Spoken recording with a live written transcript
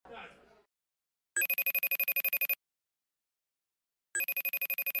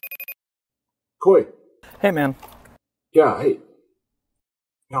Coy. Hey, man. Yeah, hey.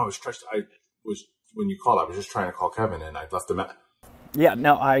 No, when you called, I was just trying to call Kevin, and I left him at... Yeah,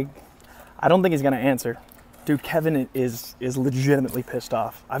 no, I don't think he's going to answer. Dude, Kevin is legitimately pissed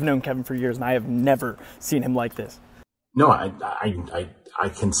off. I've known Kevin for years, and I have never seen him like this. No, I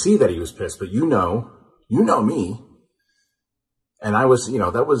can see that he was pissed, but you know me. And I was,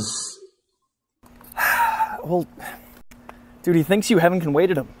 that was... Well, dude, he thinks you haven't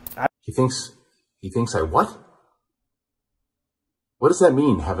waited him. He thinks I what? What does that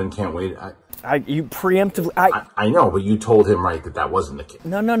mean, heaven can't wait? You preemptively... I know, but you told him, right, that wasn't the case.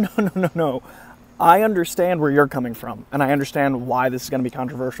 No. I understand where you're coming from, and I understand why this is going to be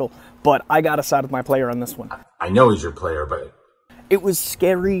controversial, but I got to side with my player on this one. I know he's your player, but... It was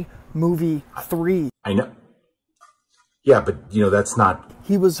Scary Movie 3. I know. Yeah, but, that's not...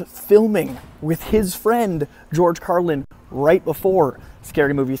 He was filming with his friend, George Carlin, right before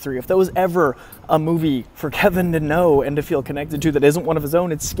Scary Movie 3. If there was ever a movie for Kevin to know and to feel connected to that isn't one of his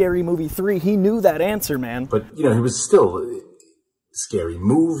own, it's Scary Movie 3. He knew that answer, man. But, he was still... Scary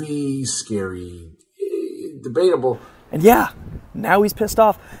movie, scary... debatable. And yeah, now he's pissed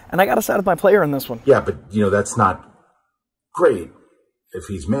off. And I got to side with my player on this one. Yeah, but, that's not great if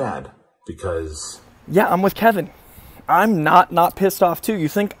he's mad, because... Yeah, I'm with Kevin. I'm not pissed off, too. You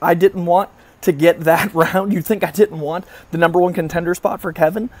think I didn't want to get that round? You think I didn't want the number one contender spot for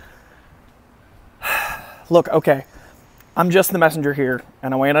Kevin? Look, okay, I'm just the messenger here,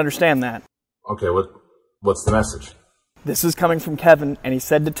 and I want you to understand that. Okay, what's the message? This is coming from Kevin, and he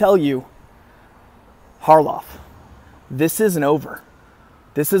said to tell you, Harloff, this isn't over.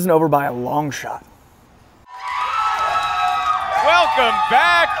 This isn't over by a long shot. Welcome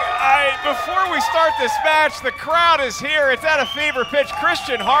back. Before we start this match, the crowd is here. It's at a fever pitch.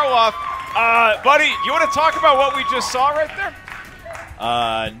 Christian Harloff, buddy, you want to talk about what we just saw right there?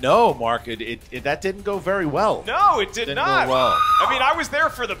 No, Mark. That didn't go very well. No, it didn't not. Go well. I mean, I was there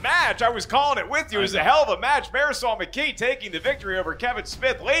for the match. I was calling it with you. It was a hell of a match. Marisol McKee taking the victory over Kevin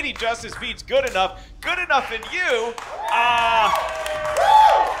Smith. Lady Justice beats Good Enough. Good Enough in you.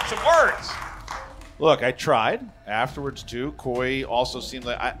 Some words. Look, I tried afterwards too. Coy also seemed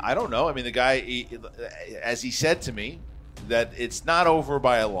like I don't know. I mean, the guy, as he said to me, that it's not over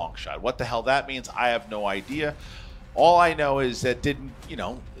by a long shot. What the hell that means, I have no idea. All I know is that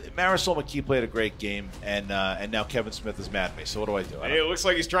Marisol McKee played a great game, and now Kevin Smith is mad at me. So what do I do? It looks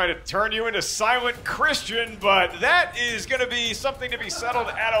like he's trying to turn you into Silent Christian, but that is going to be something to be settled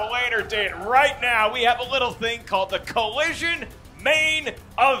at a later date. Right now, we have a little thing called the Collision Main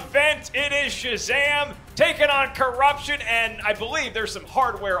Event. It is Shazam taking on Corruption, and I believe there's some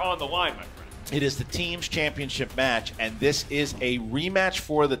hardware on the line, my friend. It is the team's championship match, and this is a rematch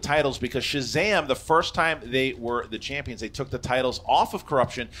for the titles because Shazam, the first time they were the champions, they took the titles off of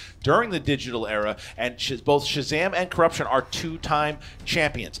Corruption during the digital era, and both Shazam and Corruption are two-time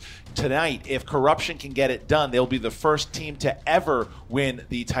champions. Tonight, if Corruption can get it done, they'll be the first team to ever win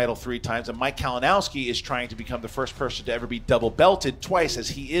the title 3 times. And Mike Kalinowski is trying to become the first person to ever be double belted twice,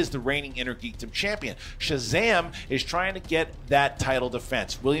 as he is the reigning Inner Geekdom champion. Shazam is trying to get that title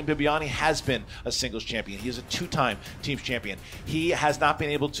defense. William Bibiani has been a singles champion. He is a 2-time teams champion. He has not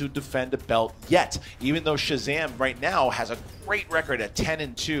been able to defend a belt yet, even though Shazam right now has a great record at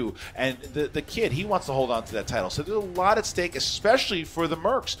 10-2. And the kid, he wants to hold on to that title. So there's a lot at stake, especially for the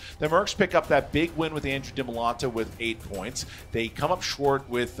Mercs. The Mercs pick up that big win with Andrew DiMolanta with 8 points. They come up short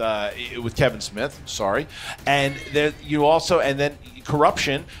with Kevin Smith, and then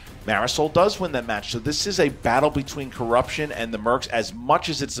Corruption. Marisol does win that match. So this is a battle between Corruption and the Mercs as much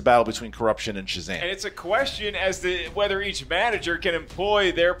as it's a battle between Corruption and Shazam. And it's a question as to whether each manager can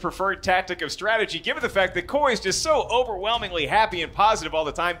employ their preferred tactic of strategy, given the fact that Coy is just so overwhelmingly happy and positive all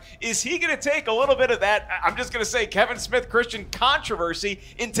the time. Is he going to take a little bit of that, I'm just going to say, Kevin Smith-Christian controversy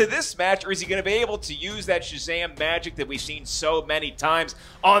into this match, or is he going to be able to use that Shazam magic that we've seen so many times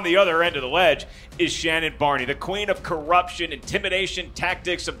on the other end of the ledge? Is Shannon Barney, the queen of corruption, intimidation,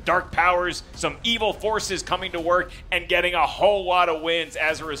 tactics, some dark powers, some evil forces coming to work and getting a whole lot of wins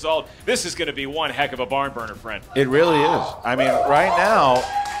as a result. This is going to be one heck of a barn burner, friend. It really is. I mean, right now,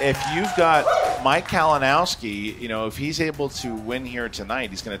 if you've got Mike Kalinowski, if he's able to win here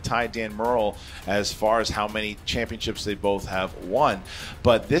tonight, he's going to tie Dan Murrell as far as how many championships they both have won.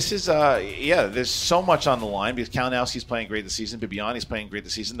 But this is, there's so much on the line because Kalinowski's playing great this season. Bibiani's playing great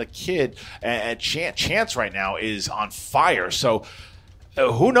this season. The kid, Chance right now is on fire. So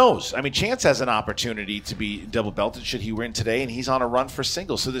Who knows? I mean, Chance has an opportunity to be double belted should he win today, and he's on a run for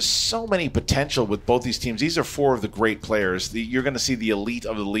singles. So there's so many potential with both these teams. These are four of the great players. You're going to see the elite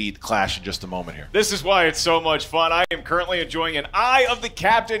of the elite clash in just a moment here. This is why it's so much fun. I am currently enjoying an Eye of the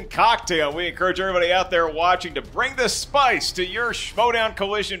Captain cocktail. We encourage everybody out there watching to bring the spice to your Schmoedown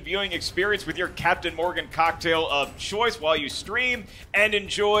Collision viewing experience with your Captain Morgan cocktail of choice while you stream and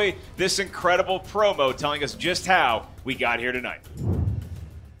enjoy this incredible promo telling us just how we got here tonight.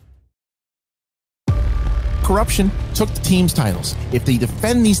 Corruption took the team's titles. If they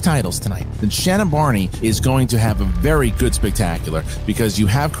defend these titles tonight, then Shannon Barney is going to have a very good spectacular because you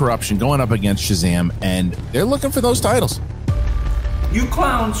have Corruption going up against Shazam, and they're looking for those titles. You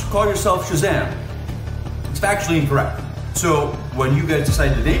clowns call yourself Shazam. It's factually incorrect. So when you guys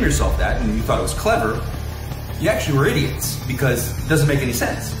decided to name yourself that and you thought it was clever, you actually were idiots because it doesn't make any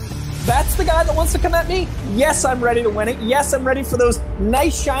sense. That's the guy that wants to come at me? Yes, I'm ready to win it. Yes, I'm ready for those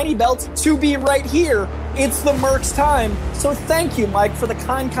nice shiny belts to be right here. It's the Mercs time. So thank you, Mike, for the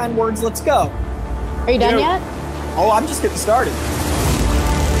kind words. Let's go. Are you done yet? Oh, I'm just getting started.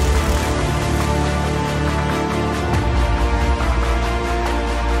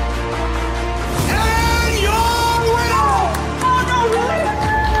 And you're winner! Oh, no, really?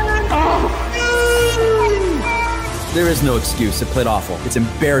 There is no excuse. It played awful. It's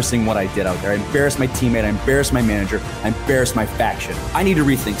embarrassing what I did out there. I embarrassed my teammate. I embarrassed my manager. I embarrassed my faction. I need to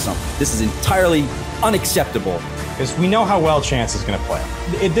rethink something. This is entirely unacceptable. Because we know how well Chance is going to play.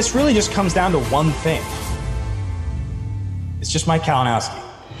 This really just comes down to one thing. It's just Mike Kalinowski.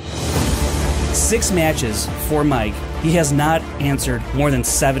 6 matches for Mike. He has not answered more than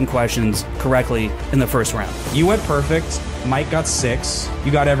 7 questions correctly in the first round. You went perfect. Mike got 6.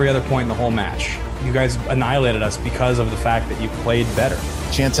 You got every other point in the whole match. You guys annihilated us because of the fact that you played better.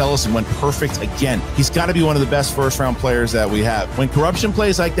 Chance Ellison went perfect again. He's got to be one of the best first-round players that we have. When Corruption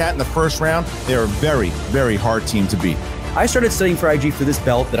plays like that in the first round, they're a very, very hard team to beat. I started studying for IG for this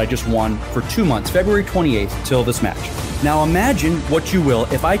belt that I just won for 2 months, February 28th till this match. Now imagine what you will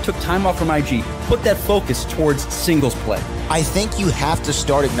if I took time off from IG, put that focus towards singles play. I think you have to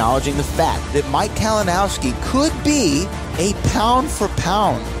start acknowledging the fact that Mike Kalinowski could be a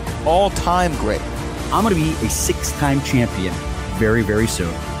pound-for-pound all-time great. I'm going to be a 6-time champion very, very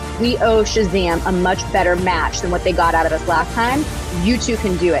soon. We owe Shazam a much better match than what they got out of us last time. You two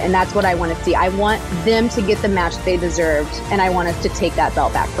can do it, and that's what I want to see. I want them to get the match they deserved, and I want us to take that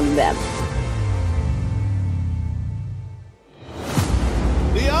belt back from them.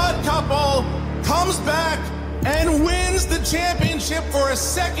 The Odd Couple comes back and wins the championship for a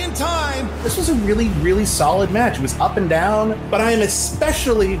second time. This was a really, really solid match. It was up and down, but I am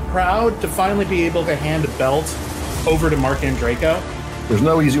especially proud to finally be able to hand a belt over to Mark Andraco. There's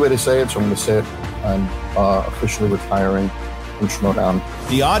no easy way to say it, so I'm going to say it. I'm officially retiring from Schmoedown.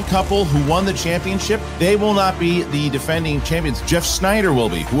 The Odd Couple who won the championship, they will not be the defending champions. Jeff Snyder will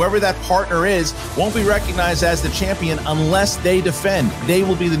be. Whoever that partner is won't be recognized as the champion unless they defend. They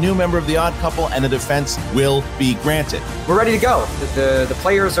will be the new member of the Odd Couple, and the defense will be granted. We're ready to go. The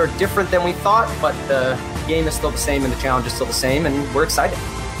players are different than we thought, but the game is still the same and the challenge is still the same, and we're excited.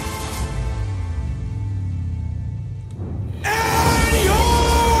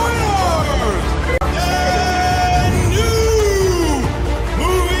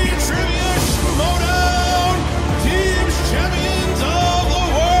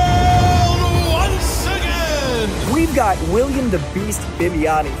 We've got William the Beast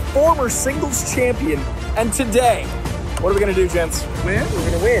Bibiani, former singles champion, and today, what are we going to do, gents? Win?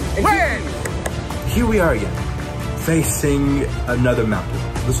 We're going to win. Win! Here we are again, facing another mountain,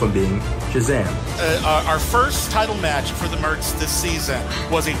 this one being Shazam. Our first title match for the Mercs this season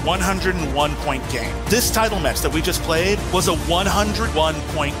was a 101-point game. This title match that we just played was a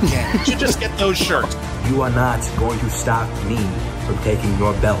 101-point game. You should just get those shirts. You are not going to stop me from taking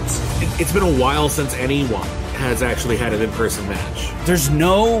your belts. It's been a while since anyone has actually had an in-person match. There's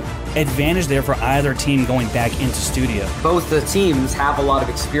no advantage there for either team going back into studio. Both the teams have a lot of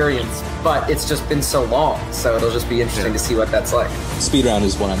experience, but it's just been so long, so it'll just be interesting to see what that's like. Speed round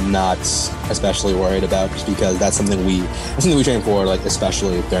is one I'm not especially worried about, just because that's something we train for, like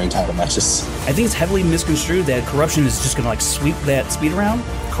especially during title matches. I think it's heavily misconstrued that Corruption is just going to sweep that speed round.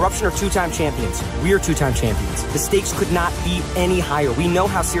 Corruption are 2-time champions. We are 2-time champions. The stakes could not be any higher. We know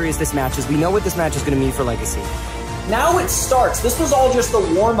how serious this match is. We know what this match is going to mean for Legacy. Now it starts. This was all just the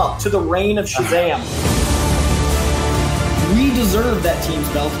warm-up to the reign of Shazam. We deserve that team's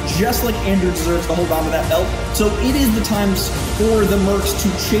belt, just like Andrew deserves to hold on to that belt. So it is the time for the Mercs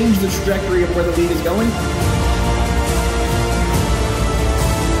to change the trajectory of where the league is going.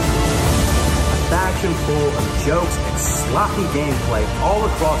 A production full of jokes and sloppy gameplay all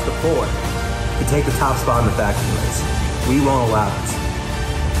across the board to take the top spot in the faction race. We won't allow it.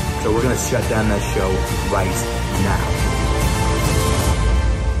 So we're going to shut down that show right now.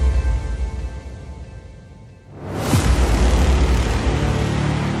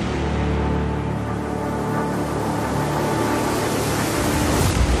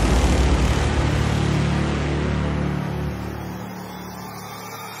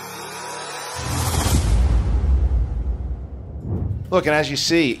 Look, and as you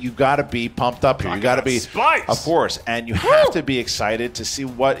see, you've got to be pumped up here. You got to be, spice. Of course, and you have to be excited to see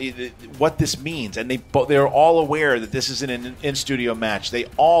what this means. And they're all aware that this is an in-studio match. They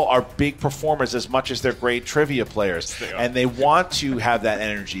all are big performers as much as they're great trivia players, and they want to have that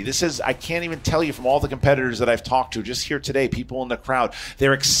energy. This is, I can't even tell you from all the competitors that I've talked to, just here today, people in the crowd,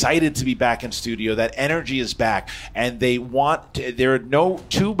 they're excited to be back in studio. That energy is back, and they want to, there are no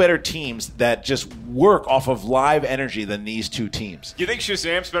two better teams that just work off of live energy than these two teams. Do you think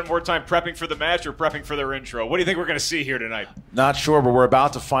Shazam spent more time prepping for the match or prepping for their intro? What do you think we're going to see here tonight? Not sure, but we're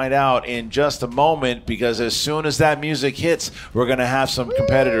about to find out in just a moment, because as soon as that music hits, we're going to have some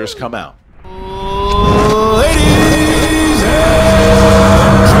competitors come out. Ladies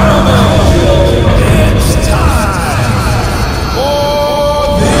and gentlemen, it's time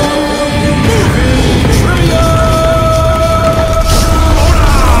for the movie trivia.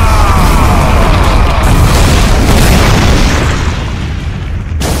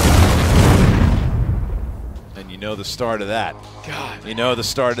 You know the start of that. God. You know the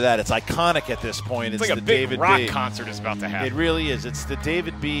start of that. It's iconic at this point. It's like the a big David rock B. concert is about to happen. It really is. It's the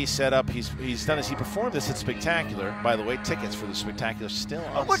David B. setup. He's done this. He performed this at Spectacular. By the way, tickets for the Spectacular still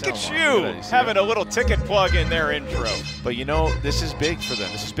on Look sale. at you having a little ticket plug in their intro. But you know, this is big for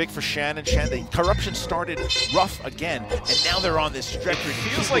them. This is big for Shannon. The Corruption started rough again, and now they're on this trajectory. It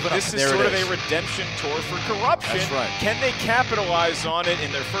feels like this is sort of a redemption tour for Corruption. That's right. Can they capitalize on it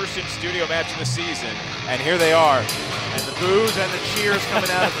in their first in-studio match of the season? And here they are. And the boos and the cheers coming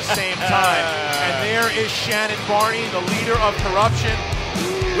out at the same time. And there is Shannon Barney, the leader of Corruption,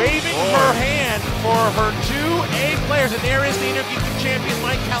 waving her hand for her two A players. And there is the Intergeekdom champion,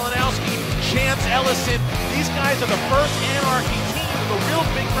 Mike Kalinowski, Chance Ellison. These guys are the first Anarchy team, the real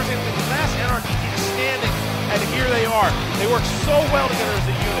big first team, the last Anarchy team standing. And here they are. They work so well together as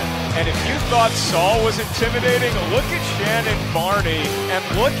a unit. And if you thought Saul was intimidating, look at Shannon Barney and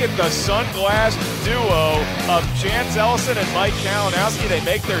look at the sunglass duo of Chance Ellison and Mike Kalinowski. They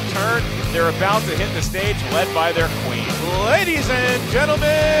make their turn. They're about to hit the stage led by their queen. Ladies and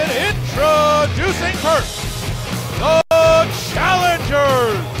gentlemen, introducing first, the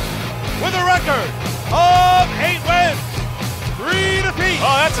challengers with a record of 8 wins, 3 defeats.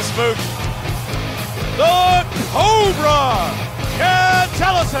 Oh, that's a smooch. The Cobra, Chance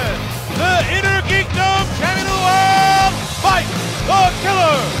Ellison, the Intergeekdom champion of the world, Mike the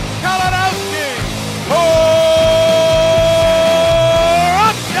Killer Kalinowski, Corruption!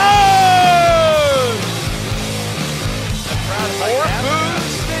 More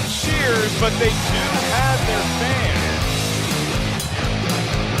boos than cheers, but they do have their fans.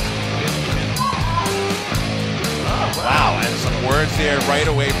 Oh, wow, and some words there right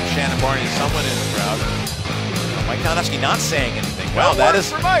away from Shannon Barney, someone in the crowd. Mike Kalinowski not saying anything. Wow,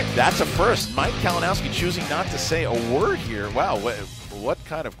 that's a first. Mike Kalinowski choosing not to say a word here. Wow, what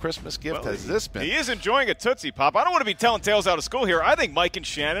kind of Christmas gift has this been? He is enjoying a Tootsie Pop. I don't want to be telling tales out of school here. I think Mike and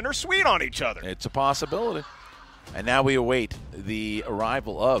Shannon are sweet on each other. It's a possibility. And now we await the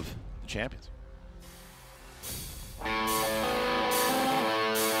arrival of the champions. There's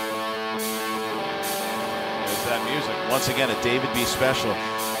that music. Once again, a David B. special.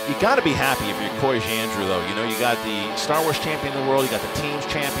 You got to be happy if you're Coy Jandreau, though. You know, you got the Star Wars champion of the world, you got the team's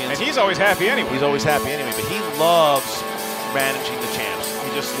champions. And he's always happy anyway. He's always happy anyway, but he loves managing the champs. He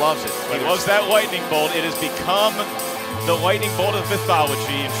just loves it. He loves that lightning bolt. It has become the lightning bolt of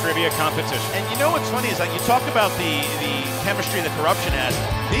mythology in trivia competition. And you know what's funny is, like, you talk about the chemistry that Corruption has.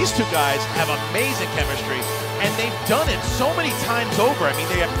 These two guys have amazing chemistry, and they've done it so many times over. I mean,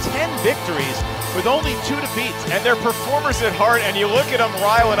 they have 10 victories with only 2 defeats. And they're performers at heart, and you look at them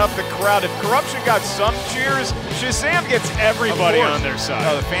riling up the crowd. If Corruption got some cheers, Shazam gets everybody on their side.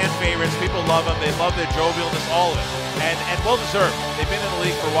 No, the fan favorites, people love them. They love their jovialness, all of it. And well deserved. They've been in the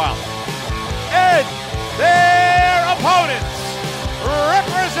league for a while. And their opponents,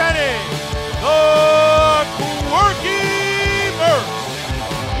 representing the Quirky Mercs,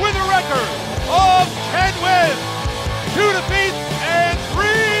 with a record of 10 wins, 2 defeats, and 3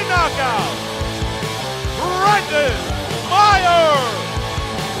 knockouts. Brendan Meyer,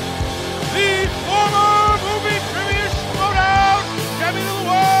 the former movie trivia showdown champion of the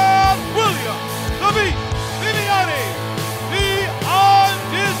world, William the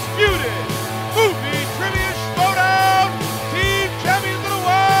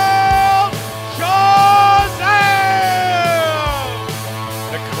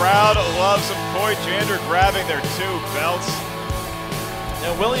crowd loves some Coy Jandreau grabbing their 2 belts.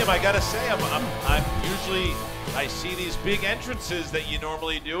 Now, William, I gotta say, I'm usually I see these big entrances that you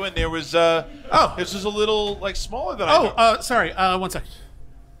normally do, and there was this is a little like smaller than I. Sorry. 1 second.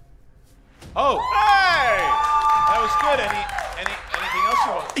 Oh, hey, that was good. Anything else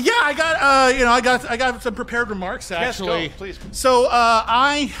you want? Yeah, I got some prepared remarks actually. Yes, go, please. So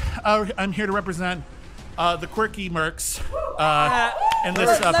I'm here to represent the quirky Mercs in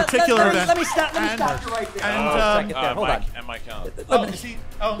this particular event. Let me stop you right there. And, for a second there. Hold on. And Mike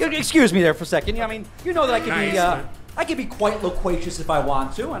Excuse me there for a second. I mean, you know that I can be quite loquacious if I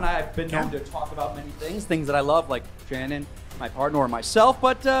want to, and I've been known to talk about many things that I love, like Shannon, my partner, or myself.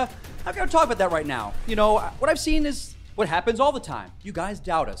 But I'm going to talk about that right now. You know, what I've seen is what happens all the time. You guys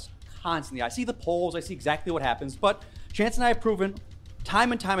doubt us constantly. I see the polls. I see exactly what happens. But Chance and I have proven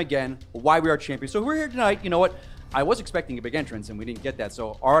time and time again why we are champions. So we're here tonight. You know what? I was expecting a big entrance, and we didn't get that.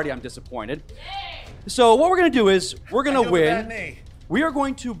 So already I'm disappointed. So what we're going to do is we're going to win. We are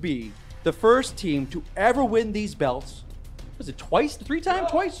going to be the first team to ever win these belts. Was it twice? 3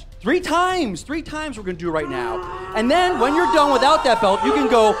 times? Twice? 3 times. 3 times we're going to do right now. And then when you're done without that belt, you can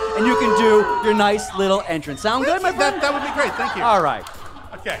go and you can do your nice little entrance. Sound good, my friend? That would be great. Thank you. All right.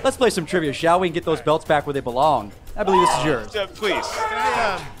 Okay. Let's play some trivia, shall we? And get those belts back where they belong. I believe this is yours. Please.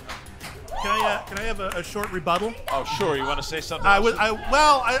 Can I have a short rebuttal? Oh, sure. You want to say something?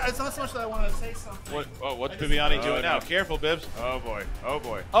 It's not so much that I want to say something. What's Bibiani doing now? Careful, Bibbs. Oh boy. Oh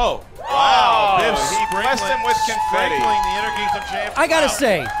boy. Oh, wow. Bibbs He blessed him with confetti. Sprinkling the Interkingdom champion. I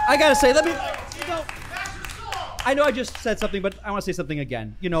gotta say, let me. I know I just said something, but I want to say something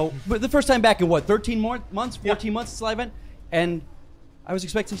again. You know, but the first time back in what, 13 months, 14 months since live event, and I was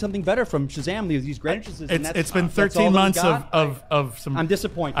expecting something better from Shazam. These great entrances. It's been 13 months of some. I'm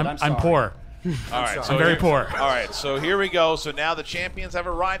disappointed. I'm poor. All right, I'm very poor. All right, so here we go. So now the champions have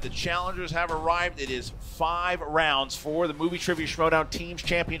arrived. The challengers have arrived. It is 5 rounds for the Movie Trivia Schmoedown Teams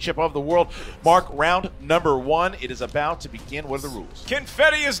Championship of the World. Mark, round number 1. It is about to begin. What are the rules?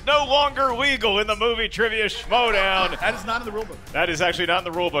 Confetti is no longer legal in the Movie Trivia Schmoedown. That is not in the rulebook. That is actually not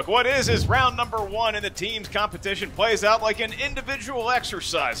in the rulebook. What is round number 1 in the team's competition plays out like an individual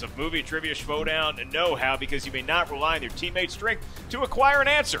exercise of Movie Trivia Schmoedown know-how, because you may not rely on your teammates' strength to acquire an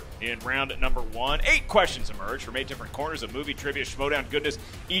answer. In round number 1, 8 questions emerge from 8 different corners of Movie Trivia Schmoedown goodness.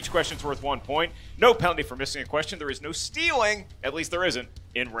 Each question's worth 1 point. No penalty for missing a question. There is no stealing, at least there isn't,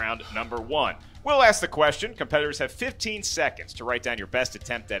 in round number 1. We'll ask the question. Competitors have 15 seconds to write down your best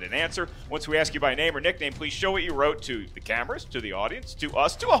attempt at an answer. Once we ask you by name or nickname, please show what you wrote to the cameras, to the audience, to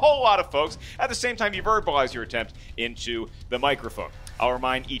us, to a whole lot of folks. At the same time, you verbalize your attempt into the microphone. I'll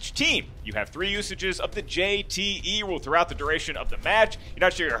remind each team you have 3 usages of the JTE rule throughout the duration of the match. You're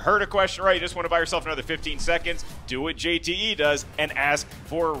not sure you heard a question right, you just want to buy yourself another 15 seconds, do what JTE does and ask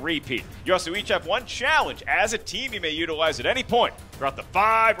for a repeat. You also each have 1 challenge as a team you may utilize at any point throughout the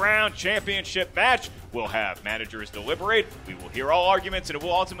 5-round championship match. We'll have managers deliberate, we will hear all arguments, and it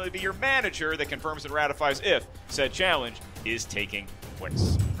will ultimately be your manager that confirms and ratifies if said challenge is taking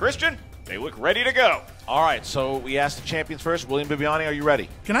place. Christian, they look ready to go. All right, so we asked the champions first. William Bibiani, are you ready?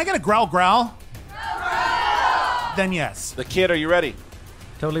 Can I get a growl? Growl? Then yes. The Kid, are you ready?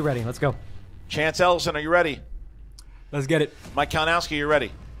 Totally ready. Let's go. Chance Ellison, are you ready? Let's get it. Mike Kalinowski, are you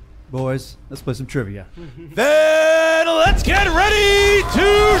ready? Boys, let's play some trivia. Then let's get ready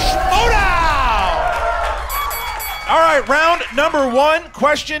to Schmoedown! All right, round number 1.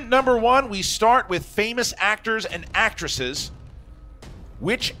 Question number 1. We start with famous actors and actresses.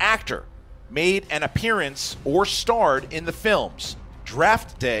 Which actor made an appearance or starred in the films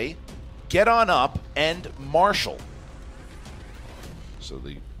Draft Day, Get On Up, and Marshall? So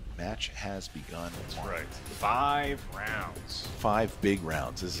the match has begun. That's right. 5 rounds. 5 big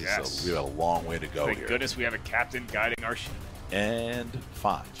rounds. This is we have a long way to go here. Thank goodness we have a captain guiding our ship. And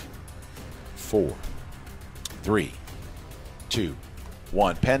 5, 4, 3, 2,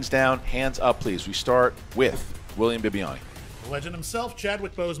 1. Pens down, hands up, please. We start with William Bibiani. The legend himself,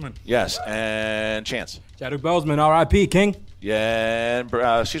 Chadwick Boseman. Yes, and Chance. Chadwick Boseman, R.I.P. King. Yeah, and,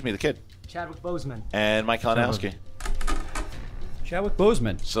 the Kid. Chadwick Boseman. And Mike Kalinowski. Chadwick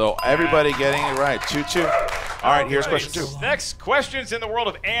Boseman. So everybody getting it right. 2-2. All right, here's question 2. Next, questions in the world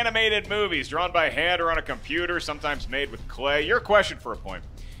of animated movies, drawn by hand or on a computer, sometimes made with clay. Your question for a point.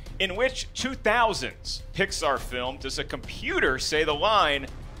 In which 2000s Pixar film does a computer say the line,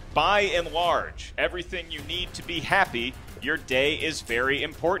 by and large, everything you need to be happy, your day is very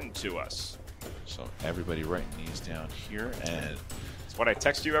important to us? So everybody writing these down here, and it's what I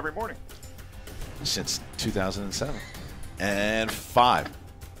text you every morning. Since 2007. And 5,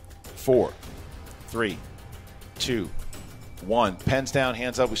 4, 3, 2, 1. Pens down,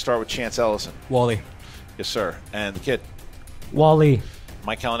 hands up. We start with Chance Ellison. Wally. Yes, sir. And the kid. Wally.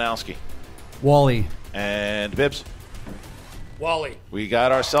 Mike Kalinowski. Wally. And Bibbs. Wally. We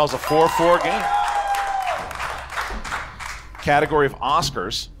got ourselves a 4-4 game. Category of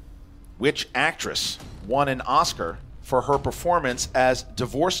Oscars. Which actress won an Oscar for her performance as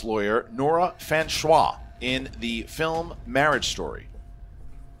divorce lawyer Nora Fanchois in the film Marriage Story?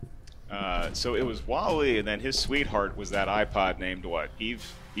 So it was Wally, and then his sweetheart was that iPod named what? Eva?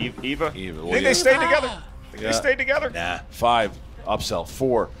 Eva. Think they stayed together? They stayed together? Nah. 5. Upsell.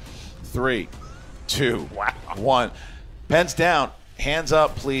 4, 3, 2, 1. Pens down. Hands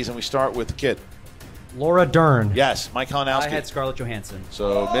up, please. And we start with the kid. Laura Dern. Yes. Mike Kalinowski. I had Scarlett Johansson.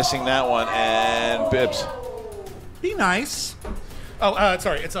 So missing that one. And Bibbs. Be nice. Oh,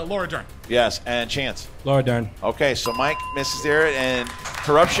 sorry. It's Laura Dern. Yes. And Chance. Laura Dern. Okay, so Mike misses there. And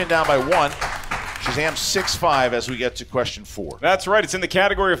Corruption down by 1. Shazam 6-5 as we get to question 4. That's right. It's in the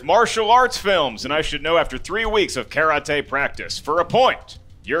category of martial arts films, and I should know after 3 weeks of karate practice. For a point,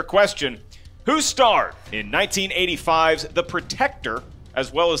 your question, who starred in 1985's The Protector,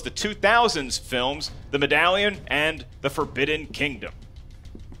 as well as the 2000s films The Medallion and The Forbidden Kingdom?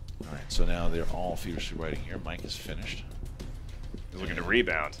 All right, so now they're all feverishly writing here. Mike is finished. He's looking to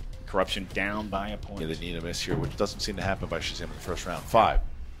rebound. Corruption down by a point. Yeah, they need a miss here, which doesn't seem to happen by Shazam in the first round. 5,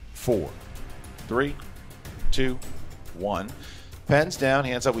 4, 3, 2, 1. Pens down,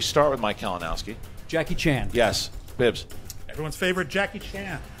 hands up. We start with Mike Kalinowski. Jackie Chan. Yes. Bibbs. Everyone's favorite Jackie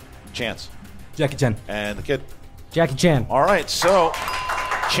Chan. Chance. Jackie Chan. And the kid. Jackie Chan. All right, so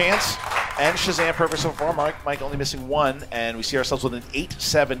Chance and Shazam perfect so far. Mike only missing 1, and we see ourselves with an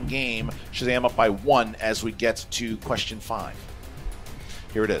 8-7 game. Shazam up by 1 as we get to question 5.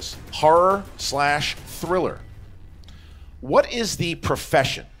 Here it is. Horror/thriller. What is the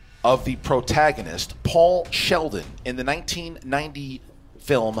profession of the protagonist, Paul Sheldon, in the 1990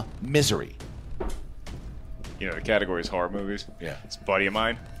 film Misery? You know, the category is horror movies. Yeah. It's a buddy of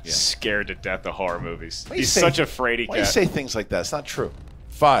mine. Yeah. Scared to death of horror movies. Why you He's say- such a fraidy Why you cat. say things like that? It's not true.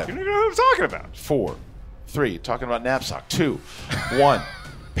 5. You don't even know what I'm talking about. 4, 3. Talking about knapsack. 2, 1.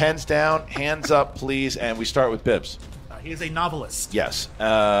 Pens down, hands up, please, and we start with Bibbs. He is a novelist. Yes.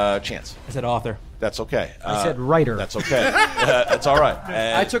 Chance. I said author. That's okay. I said writer. That's okay. That's all right.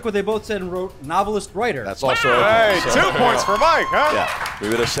 And I took what they both said and wrote novelist writer. that's also Hey, okay. So- 2 points for Mike, huh? Yeah, we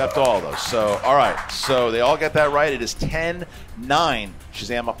would accept all of those. So, all right. So they all get that right. It is 10-9.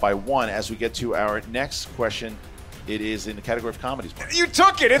 Shazam up by 1. As we get to our next question, it is in the category of comedies. You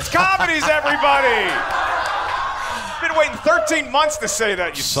took it. It's comedies, everybody. Been waiting 13 months to say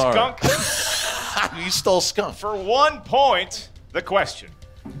that, you Sorry. skunk. You stole skunk. For 1 point, the question.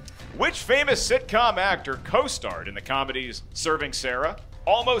 Which famous sitcom actor co-starred in the comedies Serving Sarah,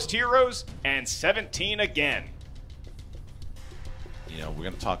 Almost Heroes, and 17 Again? You know, we're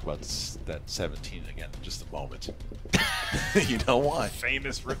going to talk about that 17 again in just a moment. You know why?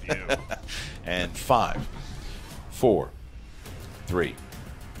 Famous review. And 5, 4, 3,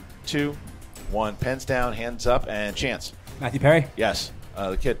 2, 1. Pens down, hands up, and Chance. Matthew Perry. Yes.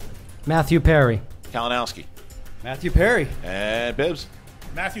 The kid. Matthew Perry. Kalinowski. Matthew Perry. And Bibbs.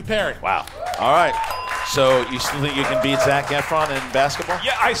 Matthew Perry. Wow. All right. So you still think you can beat Zac Efron in basketball?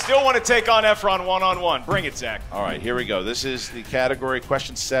 Yeah, I still want to take on Efron one-on-one. Bring it, Zach. All right, here we go. This is the category,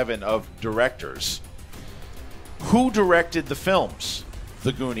 question 7 of directors. Who directed the films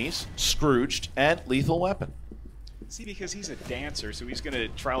The Goonies, Scrooged, and Lethal Weapon? See, because he's a dancer, so he's going to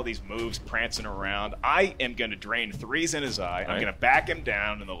try all these moves prancing around. I am going to drain threes in his eye. I'm Right. going to back him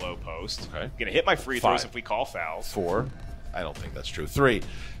down in the low post. Okay. I'm going to hit my free throws 5. if we call fouls. 4. I don't think that's true. 3,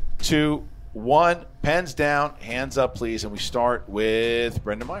 2, 1. Pens down, hands up, please. And we start with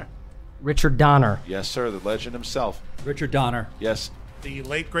Brendan Meyer. Richard Donner. Yes, sir, the legend himself. Richard Donner. Yes. The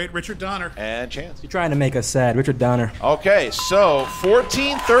late, great Richard Donner. And Chance. You're trying to make us sad. Richard Donner. Okay, so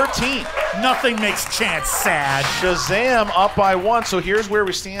 14-13. Nothing makes Chance sad. Shazam up by 1. So here's where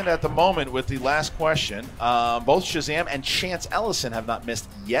we stand at the moment with the last question. Both Shazam and Chance Ellison have not missed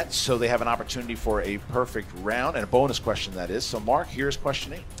yet, so they have an opportunity for a perfect round and a bonus question, that is. So, Mark, here's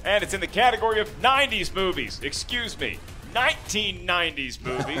question 8. And it's in the category of 90s movies. Excuse me, 1990s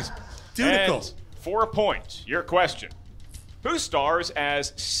movies. Dudical. And for a point, your question. Who stars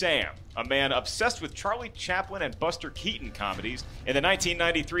as Sam, a man obsessed with Charlie Chaplin and Buster Keaton comedies in the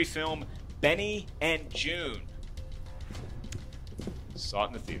 1993 film Benny and June? Saw it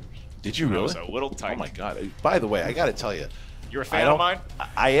in the theaters. Did you really? I was a little tight. Oh, my God. By the way, I got to tell you. You're a fan of mine?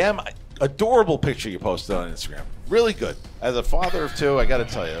 I am. Adorable picture you posted on Instagram. Really good. As a father of 2, I got to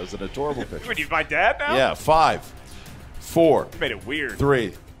tell you, it was an adorable picture. What, you my dad now? Yeah, 5, 4, You made it weird.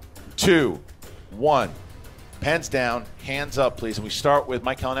 3, 2, 1. Pens down, hands up, please. And we start with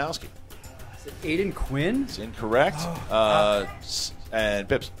Mike Kalinowski. Is it Aiden Quinn? It's incorrect. And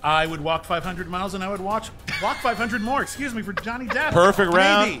Bibbs. I would walk 500 miles and I would walk 500 more, for Johnny Depp. Perfect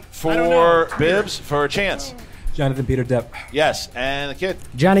round Maybe. for Bibbs for a chance. Jonathan Peter Depp. Yes, and the kid.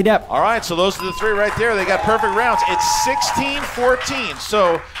 Johnny Depp. All right, so those are the three right there. They got perfect rounds. It's 16-14.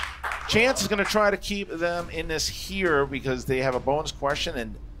 So Chance is going to try to keep them in this here because they have a bonus question.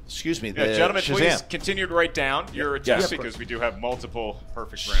 And, excuse me, the gentlemen, Shazam. please continue to write down your attempts Yes. because we do have multiple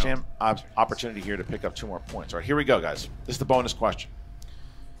perfect rounds. Shazam opportunity here to pick up 2 more points. All right, here we go, guys. This is the bonus question.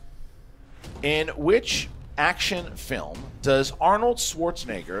 In which action film does Arnold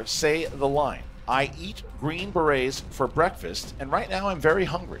Schwarzenegger say the line, "I eat green berets for breakfast, and right now I'm very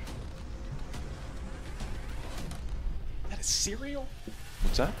hungry"? That is cereal?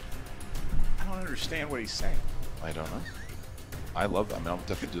 What's that? I don't understand what he's saying. I don't know. I love that. I mean, I'll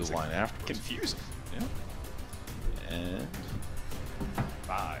definitely do the line after. Confusing. Yeah. And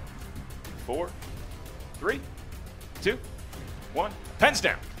 5, 4, 3, 2, 1. Pens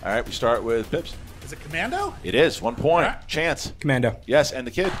down. all right, we start with Pips. Is it Commando? It is 1 point. Chance. Commando. Yes, and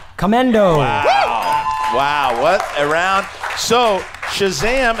the kid. Commando. Wow, what a round. So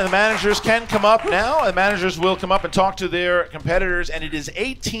Shazam and the managers can come up now. The managers will come up and talk to their competitors, and it is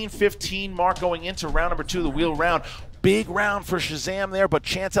 18-15 mark going into round number 2, the wheel round. Big round for Shazam there, but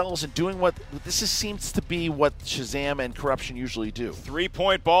Chance Ellison doing what seems to be what Shazam and Corruption usually do.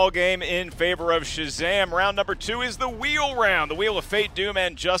 3-point ball game in favor of Shazam. Round number 2 is the wheel round. The wheel of fate, doom,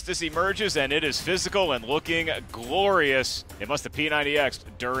 and justice emerges, and it is physical and looking glorious. It must have P90X'd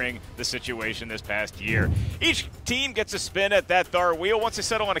during the situation this past year. Each team gets a spin at that Thar wheel. Once they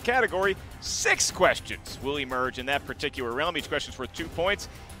settle on a category, 6 questions will emerge in that particular realm. Each question's worth 2 points.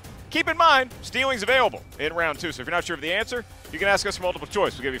 Keep in mind, stealing's available in round 2, so if you're not sure of the answer, you can ask us for multiple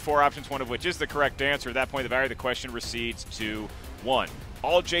choice. We'll give you 4 options, one of which is the correct answer. At that point, the value of the question recedes to 1.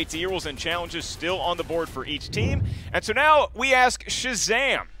 All JT rules and challenges still on the board for each team. And so now we ask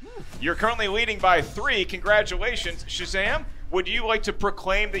Shazam. You're currently leading by 3. Congratulations. Shazam, would you like to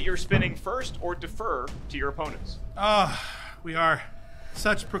proclaim that you're spinning first or defer to your opponents? We are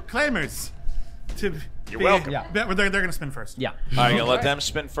such proclaimers. You're welcome. They're going to spin first. Yeah. All right, you're going to let them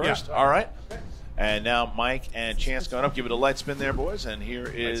spin first? Yeah. All right. And now Mike and Chance going up. Give it a light spin there, boys. And here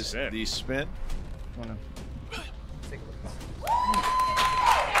is the spin.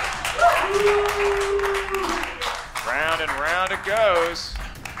 Round and round it goes.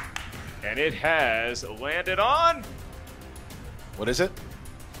 And it has landed on... What is it?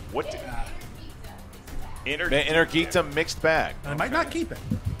 What? Inner Geekdom mixed bag. I might not keep it.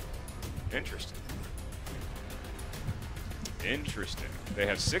 Interesting. Interesting. They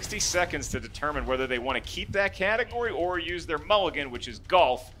have 60 seconds to determine whether they want to keep that category or use their mulligan, which is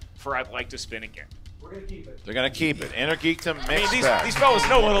golf, for I'd like to spin again. We're going to keep it. They're going to keep it. Inner Geekdom mixed these bag. these fellas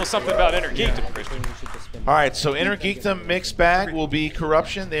know a little something about Inner Geekdom, Christian. All right, so Inner Geekdom mixed bag will be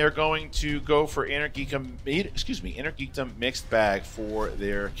Corruption. They are going to go for Inner Geekdom mixed bag for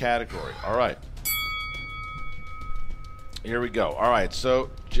their category. All right. Here we go. All right, so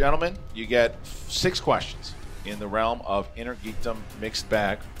gentlemen, you get 6 questions in the realm of Inner Geekdom mixed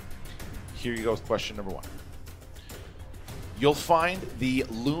bag. Here you go with question number 1. You'll find the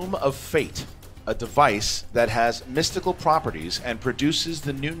Loom of Fate, a device that has mystical properties and produces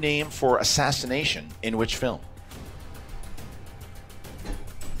the new name for assassination in which film?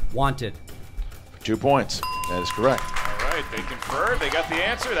 Wanted. 2 points. That is correct. All right, they confer. They got the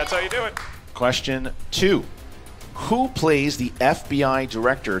answer. That's how you do it. Question 2. Who plays the FBI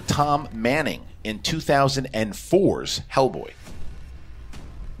director Tom Manning in 2004's Hellboy?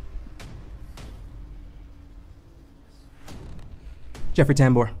 Jeffrey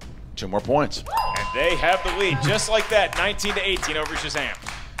Tambor. 2 more points. And they have the lead, just like that, 19-18 over Shazam.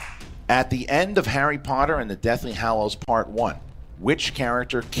 At the end of Harry Potter and the Deathly Hallows Part 1, which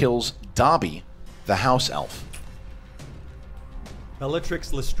character kills Dobby, the house elf?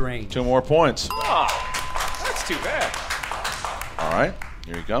 Bellatrix Lestrange. 2 more points. Oh, that's too bad. All right,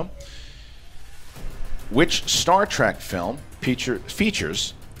 here you go. Which Star Trek film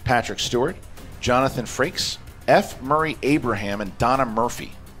features Patrick Stewart, Jonathan Frakes, F. Murray Abraham, and Donna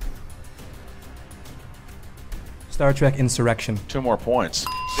Murphy? Star Trek Insurrection. 2 more points.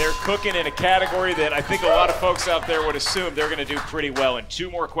 They're cooking in a category that I think a lot of folks out there would assume they're going to do pretty well, and 2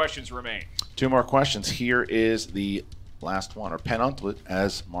 more questions remain. 2 more questions. Here is the last one, or penultimate,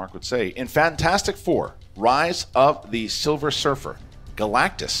 as Mark would say. In Fantastic Four, Rise of the Silver Surfer,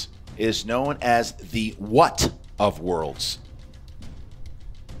 Galactus is known as the what of worlds?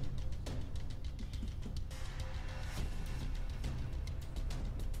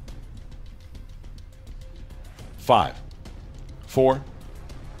 5, 4,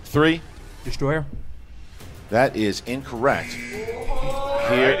 3. Destroyer. That is incorrect. All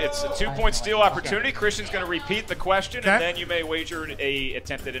right, it's a 2-point steal opportunity. Christian's going to repeat the question, and then you may wager a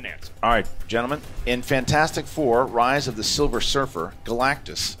attempt at an answer. All right, gentlemen. In Fantastic Four, Rise of the Silver Surfer,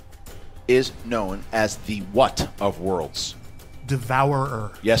 Galactus is known as the what of worlds?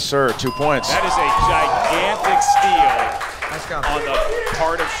 Devourer. Yes, sir. 2 points. That is a gigantic steal on the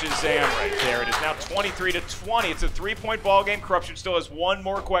part of Shazam right there. It is now 23-20. It's a 3-point ball game. Corruption still has one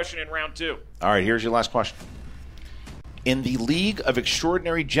more question in round 2. All right, here's your last question. In the League of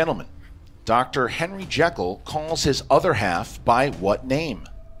Extraordinary Gentlemen, Dr. Henry Jekyll calls his other half by what name?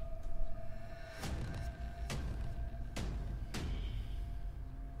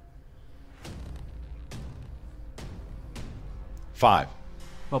 Five.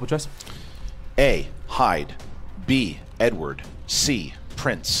 Multiple choice. A. Hyde. B. Edward. C.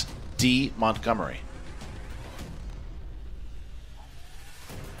 Prince. D. Montgomery.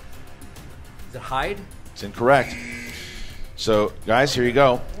 Is it Hyde? It's incorrect. So, guys, here you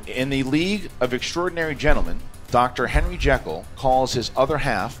go. In the League of Extraordinary Gentlemen, Dr. Henry Jekyll calls his other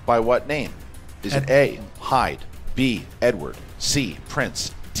half by what name? Is it A. Hyde. B. Edward. C.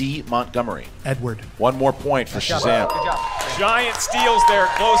 Prince. D. Montgomery. Edward. One more point for Shazam. Good job. Giant steals there,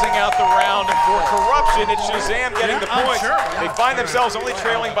 closing out the round. And for Corruption, it's Shazam getting the points. They find themselves only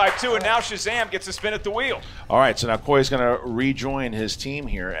trailing by 2, and now Shazam gets a spin at the wheel. All right, so now Koi's going to rejoin his team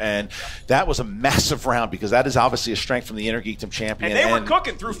here, and that was a massive round because that is obviously a strength from the Inner Geekdom champion. And they were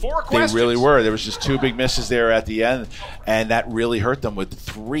cooking through 4 questions. They really were. There was just 2 big misses there at the end, and that really hurt them with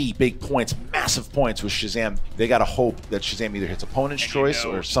 3 big points, massive points with Shazam. They got to hope that Shazam either hits opponent's choice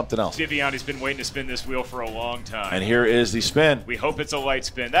or something else. Viviani's been waiting to spin this wheel for a long time. And here is the spin. We hope it's a light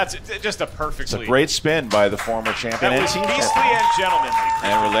spin. That's just a perfect It's a great spin by the former champion. That was beastly and gentlemanly.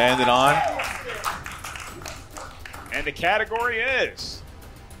 And we're landed on. And the category is,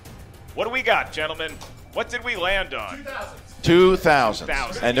 what do we got, gentlemen? What did we land on?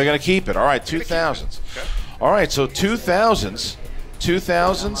 2000s. And they're going to keep it. All right, 2000s. Okay. All right, so 2000s,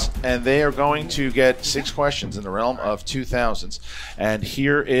 and they are going to get 6 questions in the realm of 2000s. And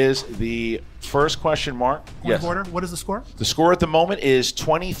here is the first question, Mark. Point of order. What is the score? The score at the moment is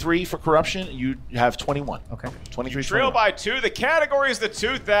 23 for Corruption. You have 21. Okay. 23. Trail by 2. The category is the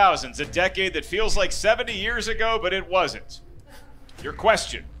 2000s, a decade that feels like 70 years ago, but it wasn't. Your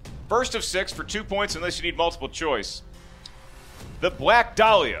question. First of 6 for 2 points unless you need multiple choice. The Black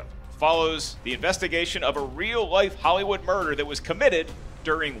Dahlia follows the investigation of a real-life Hollywood murder that was committed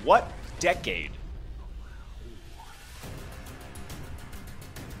during what decade?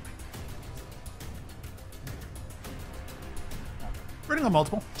 We're going to go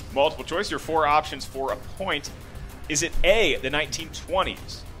multiple. Multiple choice. Your 4 options for a point. Is it A, the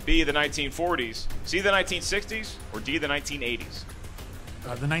 1920s, B, the 1940s, C, the 1960s, or D, the 1980s?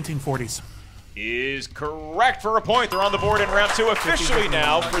 The 1940s. Is correct for a point. They're on the board in round 2 officially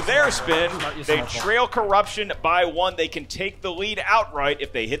now for their spin. They trail Corruption by 1. They can take the lead outright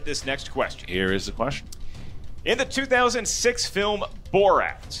if they hit this next question. Here is the question. In the 2006 film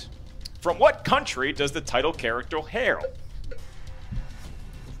Borat, from what country does the title character hail?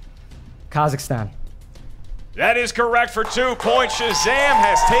 Kazakhstan. That is correct for 2 points. Shazam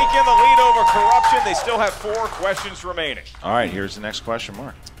has taken the lead over Corruption. They still have 4 questions remaining. All right, here's the next question,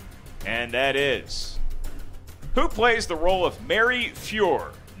 Mark. And that is, who plays the role of Mary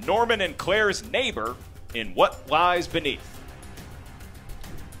Fuhr, Norman and Claire's neighbor, in What Lies Beneath?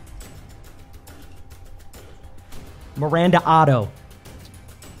 Miranda Otto.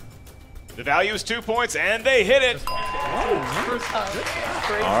 The value is 2 points, and they hit it. All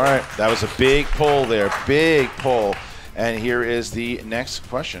right, that was a big pull there, big pull. And here is the next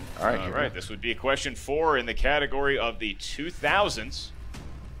question. All right, this would be question 4 in the category of the 2000s.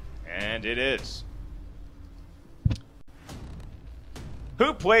 And it is.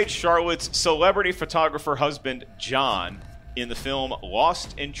 Who played Charlotte's celebrity photographer husband, John, in the film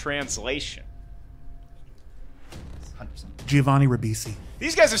Lost in Translation? 100%. Giovanni Ribisi.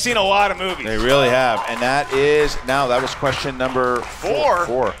 These guys have seen a lot of movies. They really have. And that was question number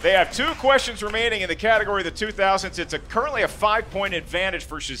 4. They have 2 questions remaining in the category of the 2000s. It's currently a 5-point advantage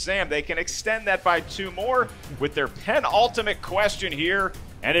for Shazam. They can extend that by 2 more with their penultimate question here.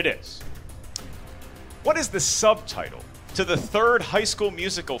 And it is, what is the subtitle to the 3rd High School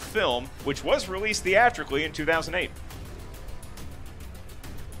Musical film, which was released theatrically in 2008?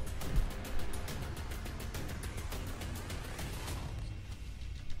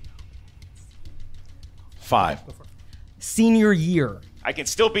 Five. Senior year. I can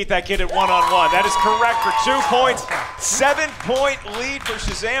still beat that kid at 1-on-1. That is correct for 2 points. 7-point lead for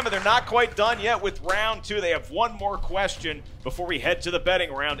Shazam, and they're not quite done yet with round 2. They have one more question before we head to the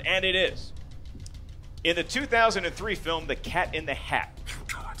betting round, and it is: in the 2003 film The Cat in the Hat,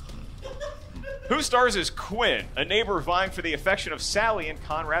 who stars as Quinn, a neighbor vying for the affection of Sally and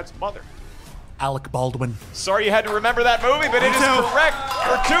Conrad's mother? Alec Baldwin. Sorry you had to remember that movie, but it is correct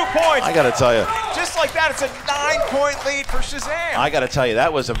for 2 points. I got to tell you. Just like that, it's a 9-point lead for Shazam. I got to tell you,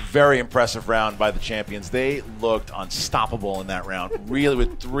 that was a very impressive round by the champions. They looked unstoppable in that round, really,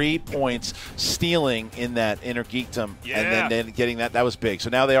 with 3 points stealing in that Inner Geekdom, and then getting that. That was big. So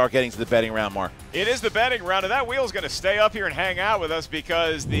now they are getting to the betting round, Mark. It is the betting round, and that wheel is going to stay up here and hang out with us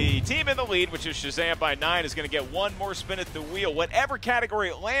because the team in the lead, which is Shazam by 9, is going to get one more spin at the wheel. Whatever category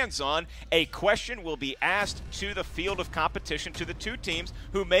it lands on, a question will be asked to the field of competition, to the two teams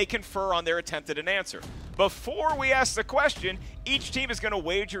who may confer on their attempt at an answer. Before we ask the question, each team is going to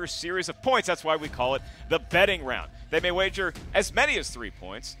wager a series of points. That's why we call it the betting round. They may wager as many as 3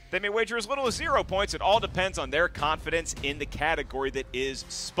 points. They may wager as little as 0 points. It all depends on their confidence in the category that is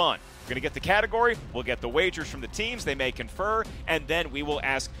spun. We're going to get the category, we'll get the wagers from the teams, they may confer, and then we will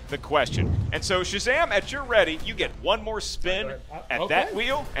ask the question. And so, Shazam, at your ready, you get one more spin at that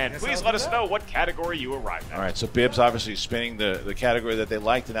wheel, and please let us know what category you arrived at. All right, so Bibbs obviously spinning the category that they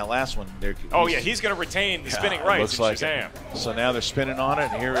liked in that last one. He's going to retain the spinning rights in Shazam. So now they're spinning on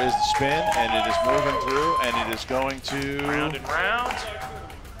it, and here is the spin, and it is moving through, and it is going to... Round and round.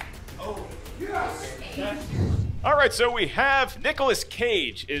 Oh, yes! All right, so we have Nicolas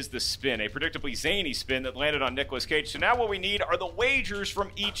Cage is the spin, a predictably zany spin that landed on Nicolas Cage. So now what we need are the wagers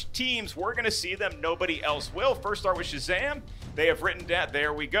from each teams. We're going to see them. Nobody else will. First start with Shazam. They have written that.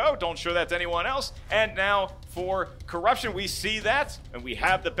 There we go. Don't show that to anyone else. And now for Corruption, we see that, and we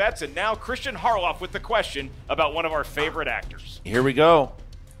have the bets. And now Christian Harloff with the question about one of our favorite actors. Here we go.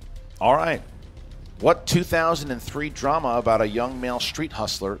 All right. What 2003 drama about a young male street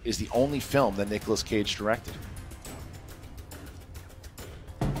hustler is the only film that Nicolas Cage directed?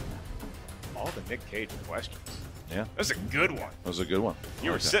 All the Nick Cage questions. Yeah. That was a good one. That was a good one. You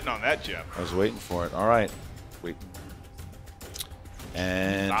were sitting on that, Jeff. I was waiting for it. All right. Wait.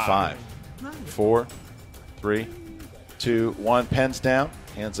 And 5, 4, 3, 2, 1. Pens down.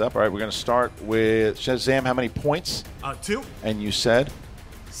 Hands up. All right, we're going to start with Shazam. How many points? 2. And you said?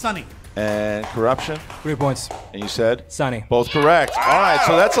 Sunny. And Corruption? 3 points. And you said? Sunny. Both correct. All right,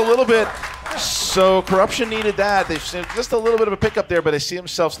 so that's a little bit... So Corruption needed that. They've seen just a little bit of a pickup there, but they see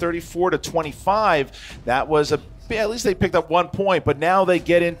themselves 34-25. That was at least they picked up 1 point, but now they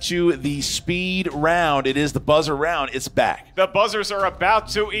get into the speed round. It is the buzzer round. It's back. The buzzers are about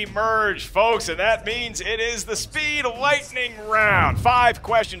to emerge, folks, and that means it is the speed lightning round. 5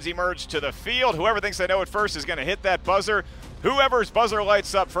 questions emerge to the field. Whoever thinks they know it first is going to hit that buzzer. Whoever's buzzer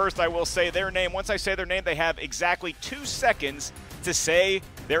lights up first, I will say their name. Once I say their name, they have exactly 2 seconds to say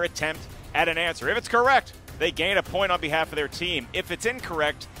their attempt at an answer. If it's correct, they gain a point on behalf of their team. If it's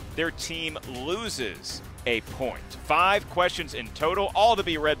incorrect, their team loses a point. 5 questions in total, all to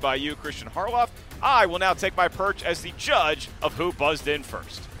be read by you, Christian Harloff. I will now take my perch as the judge of who buzzed in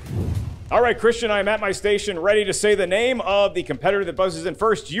first. All right, Christian, I'm at my station ready to say the name of the competitor that buzzes in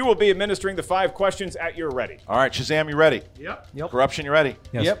first. You will be administering the 5 questions at your ready. All right, Shazam, you ready? Yep. Corruption, you ready?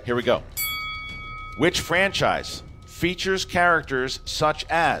 Yes. Yep. Here we go. Which franchise features characters such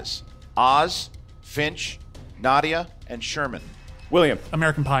as Oz, Finch, Nadia, and Sherman? William.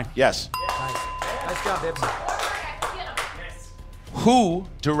 American Pie. Yes. Nice job, Bibbs. Who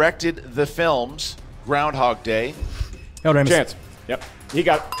directed the films Groundhog Day? Harold Ramis. Chance. Yep. He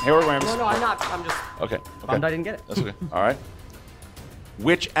got Harold Ramis. No, I'm not. I'm just Okay. bummed I didn't get it. That's okay. All right.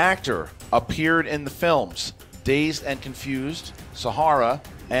 Which actor appeared in the films Dazed and Confused, Sahara,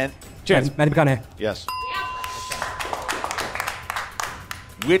 and... Chance. Matthew McConaughey. Yes.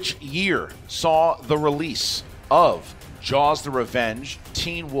 Which year saw the release of Jaws the Revenge,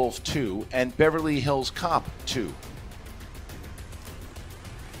 Teen Wolf 2, and Beverly Hills Cop 2?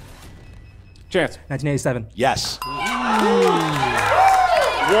 Chance. 1987. Yes.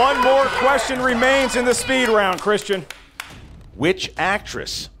 One more question remains in the speed round, Christian. Which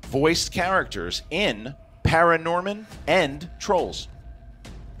actress voiced characters in Paranorman and Trolls?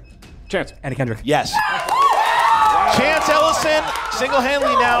 Chance. Anna Kendrick. Yes. Chance Ellison,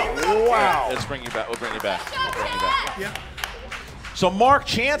 single-handedly now. Wow. Let's bring you back. We'll bring you back. Yeah. So Mark,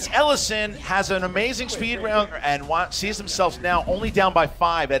 Chance Ellison has an amazing speed round and sees themselves now only down by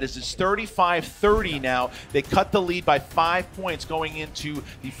 5. That is, it's 35-30 now. They cut the lead by 5 points going into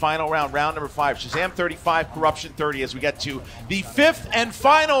the final round, round number 5. Shazam 35, Corruption 30 as we get to the 5th and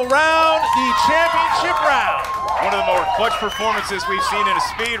final round, the championship round. One of the more clutch performances we've seen in a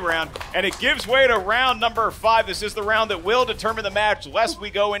speed round, and it gives way to round number 5. This is the round that will determine the match, lest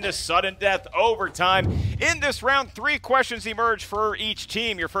we go into sudden death overtime. In this round, 3 questions emerge for each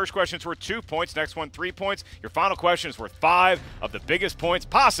team. Your first question is worth 2 points, next one 3 points. Your final question is worth 5 of the biggest points,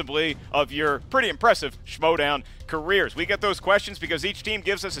 possibly, of your pretty impressive Schmoedown careers. We get those questions because each team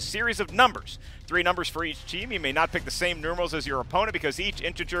gives us a series of numbers. 3 numbers for each team. You may not pick the same numerals as your opponent because each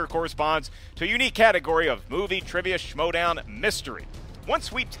integer corresponds to a unique category of movie, trivia, Schmoedown, mystery.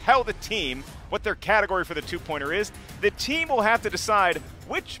 Once we tell the team what their category for the 2-pointer is, the team will have to decide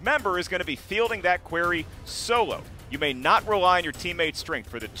which member is going to be fielding that query solo. You may not rely on your teammate's strength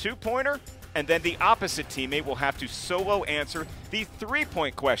for the 2-pointer, and then the opposite teammate will have to solo answer the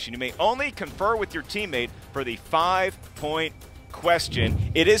 3-point question. You may only confer with your teammate for the 5-point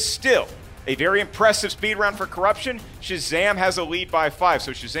question. It is still a very impressive speed round for Corruption. Shazam has a lead by 5.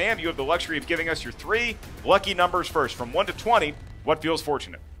 So Shazam, you have the luxury of giving us your 3 lucky numbers first. From 1 to 20, what feels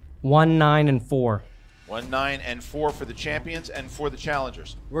fortunate? 1, 9, and 4. 1, 9, and 4 for the champions, and for the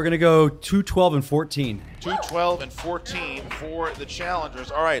challengers. We're going to go 2, 12, and 14. 2, 12, and 14 for the challengers.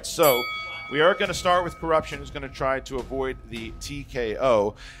 All right, so we are going to start with Corruption, who's going to try to avoid the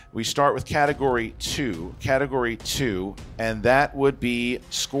TKO. We start with Category 2. Category 2, and that would be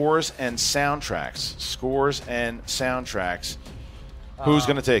scores and soundtracks. Scores and soundtracks. Who's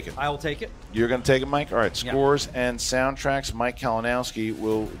going to take it? I will take it. You're going to take it, Mike? All right, scores and soundtracks. Mike Kalinowski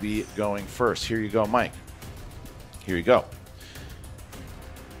will be going first. Here you go, Mike. Here you go.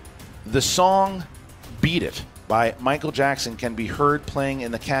 The song Beat It by Michael Jackson can be heard playing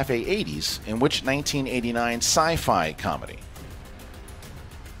in the Cafe 80s in which 1989 sci-fi comedy?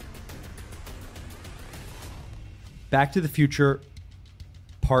 Back to the Future,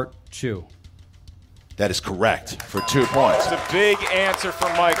 Part 2. That is correct for 2 points. It's a big answer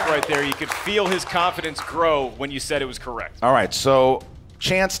from Mike right there. You could feel his confidence grow when you said it was correct. All right, so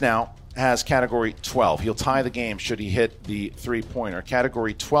Chance now has Category 12. He'll tie the game should he hit the 3-pointer.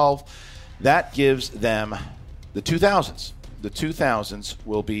 Category 12, that gives them the 2000s. The 2000s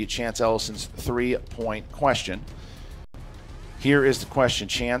will be Chance Ellison's 3-point question. Here is the question,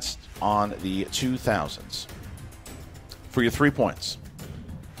 Chance, on the 2000s. For your 3 points.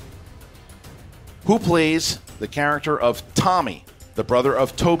 Who plays the character of Tommy, the brother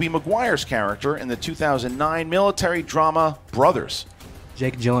of Tobey Maguire's character in the 2009 military drama Brothers?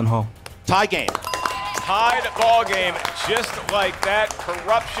 Jake Gyllenhaal. Tie game. Tied ball game, just like that.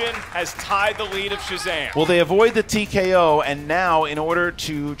 Corruption has tied the lead of Shazam. Well, they avoid the TKO, and now in order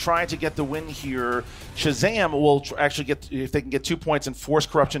to try to get the win here, Shazam will actually get, if they can get 2 points and force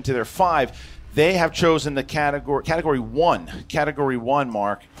Corruption to their 5, they have chosen the category 1. Category 1,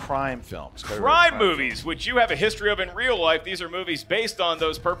 Mark, crime films. Crime movies, which you have a history of in real life. These are movies based on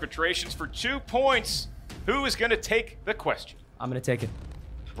those perpetrations. For 2 points, who is going to take the question? I'm going to take it.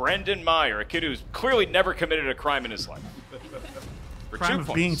 Brendan Meyer, a kid who's clearly never committed a crime in his life. For Crime 2 of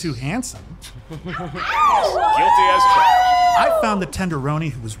points. being too handsome. Guilty as charged. I found the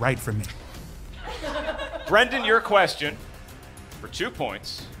tenderoni who was right for me. Brendan, your question for 2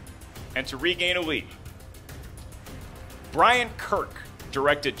 points and to regain a lead. Brian Kirk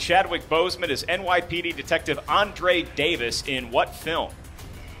directed Chadwick Boseman as NYPD Detective Andre Davis in what film?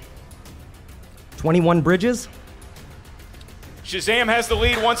 21 Bridges. Shazam has the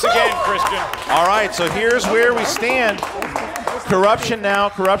lead once again, Christian. All right, so here's where we stand. Corruption now.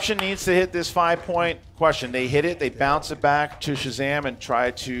 Corruption needs to hit this 5-point question. They hit it. They bounce it back to Shazam and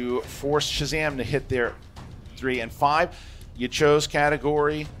try to force Shazam to hit their 3 and 5. You chose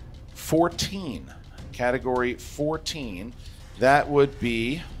category 14. Category 14. That would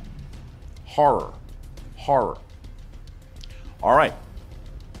be horror. Horror. All right.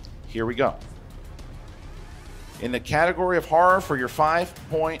 Here we go. In the category of horror for your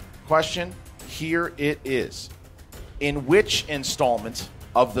 5-point question, here it is. In which installment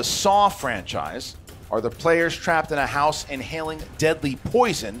of the Saw franchise are the players trapped in a house inhaling deadly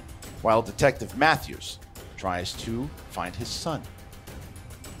poison while Detective Matthews tries to find his son?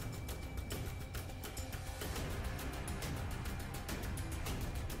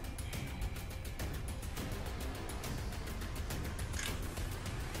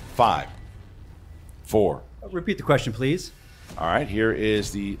 Five, 4. Repeat the question, please. All right, here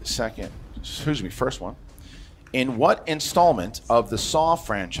is the first one. In what installment of the Saw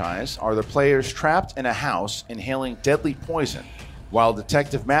franchise are the players trapped in a house inhaling deadly poison while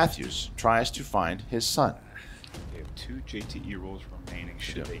Detective Matthews tries to find his son? They have 2 JTE rules remaining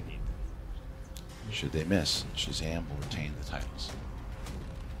should they need them. Should they miss, Shazam will retain the titles.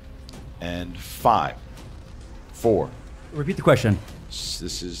 And 5, 4. Repeat the question. That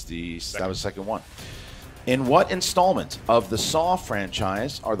was the second one. In what installment of the Saw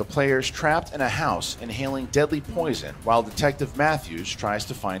franchise are the players trapped in a house inhaling deadly poison while Detective Matthews tries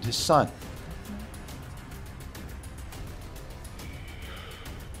to find his son?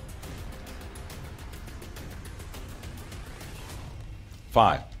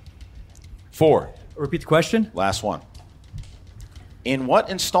 Five, four. Repeat the question. Last one. In what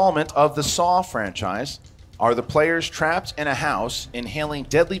installment of the Saw franchise are the players trapped in a house inhaling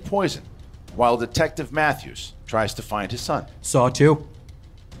deadly poison while Detective Matthews tries to find his son? Saw 2.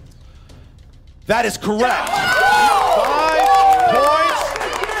 That is correct. 5 points.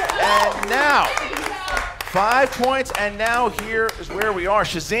 And now, 5 points. And now here is where we are.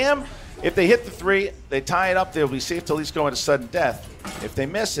 Shazam, if they hit the 3, they tie it up. They'll be safe to at least go into sudden death. If they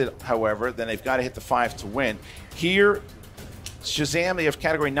miss it, however, then they've got to hit the 5 to win. Here, Shazam, they have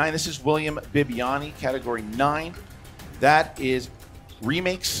category 9. This is William Bibiani, category 9. That is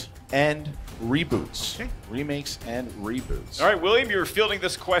remakes and reboots. Okay. Remakes and reboots. All right, William, you're fielding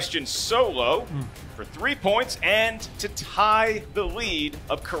this question solo for 3 points and to tie the lead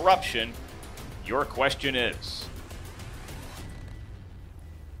of corruption. Your question is,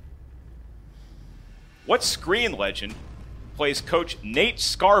 what screen legend plays Coach Nate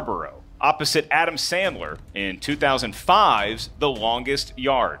Scarborough opposite Adam Sandler in 2005's The Longest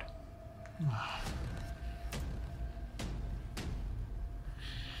Yard?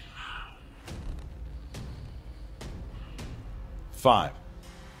 Five,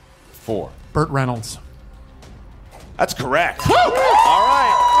 four. Burt Reynolds. That's correct. All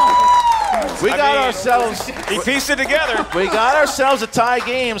right. We got ourselves. He pieced it together. We got ourselves a tie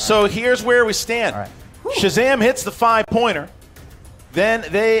game. So here's where we stand. All right. Shazam hits the 5-pointer. Then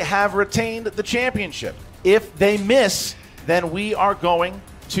they have retained the championship. If they miss, then we are going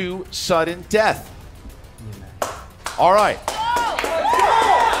to sudden death. All right.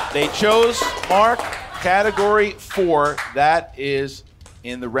 They chose Mark, category 4. That is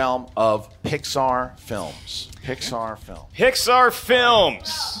in the realm of Pixar films. Pixar films. Pixar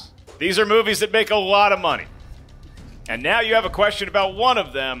films. These are movies that make a lot of money. And now you have a question about one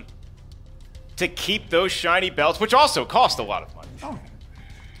of them to keep those shiny belts, which also cost a lot of money. Oh.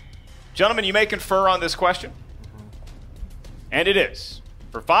 Gentlemen, you may confer on this question. And it is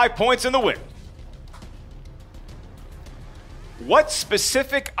for 5 points in the win. What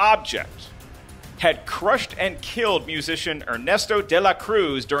specific object had crushed and killed musician Ernesto de la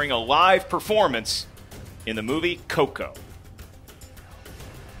Cruz during a live performance in the movie Coco?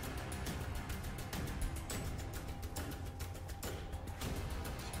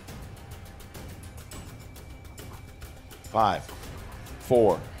 Five,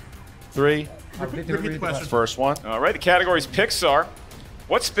 four, three. Repeat the question. First one. All right, the category is Pixar.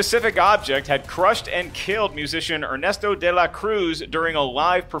 What specific object had crushed and killed musician Ernesto de la Cruz during a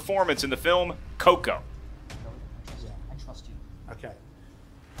live performance in the film Coco? Okay.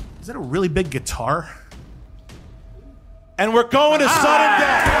 Is that a really big guitar? And we're going to sudden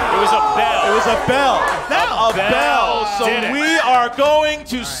death. It was a bell. It was a bell. A bell. So we are going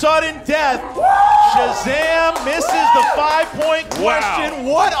to sudden death. Shazam misses the 5-point question.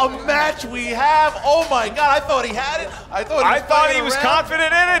 Wow. What a match we have. Oh my God. I thought he had it. I thought he was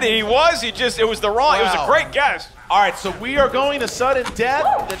confident in it. He was. It was the wrong. Wow. It was a great guess. All right, so we are going to sudden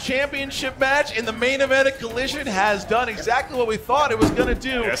death. The championship match in the main event of Collision has done exactly what we thought it was going to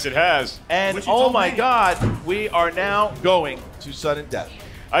do. Yes, it has. And oh my God, we are now going to sudden death.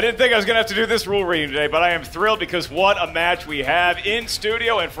 I didn't think I was going to have to do this rule reading today, but I am thrilled because what a match we have in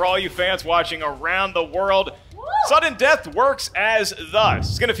studio, and for all you fans watching around the world, sudden death works as thus.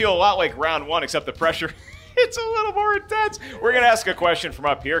 It's going to feel a lot like round 1, except the pressure, it's a little more intense. We're going to ask a question from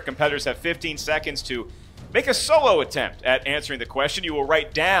up here. Competitors have 15 seconds to make a solo attempt at answering the question. You will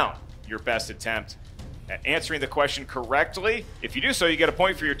write down your best attempt at answering the question correctly. If you do so, you get a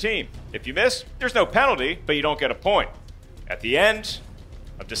point for your team. If you miss, there's no penalty, but you don't get a point. At the end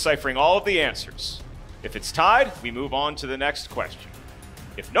of deciphering all of the answers, if it's tied, we move on to the next question.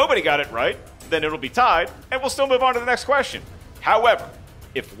 If nobody got it right, then it'll be tied, and we'll still move on to the next question. However,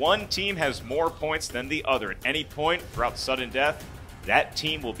 if one team has more points than the other at any point throughout sudden death, that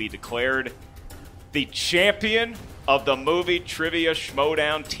team will be declared the champion of the movie Trivia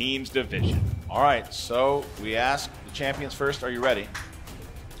Schmodown Teams Division. All right, so we ask the champions first. Are you ready?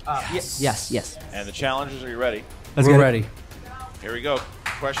 Yes. And the challengers, are you ready? We're ready. Here we go.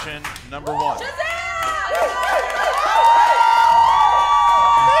 Question number 1. Thank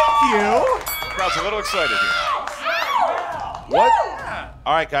you. The crowd's a little excited here. What?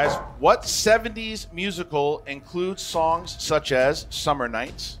 All right, guys. What 70s musical includes songs such as Summer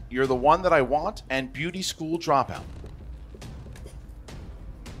Nights, You're the One That I Want, and Beauty School Dropout?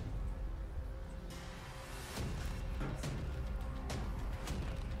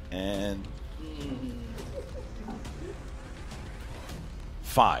 And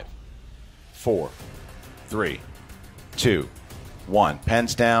 5, 4, 3, 2, 1.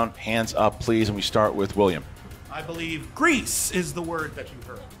 Pens down, hands up, please, and we start with William. I believe Greece is the word that you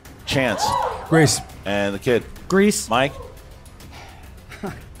heard. Chance. Greece. And the kid. Greece. Mike.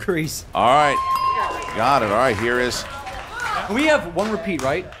 Greece. All right. Got it. All right, here is. We have one repeat,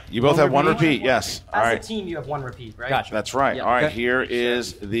 right? You both have one repeat, yes. All As right. a team, you have one repeat, right? Gotcha. That's right. Yeah. All right, Okay. here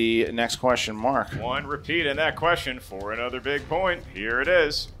is the next question, Mark. One repeat in that question for another big point. Here it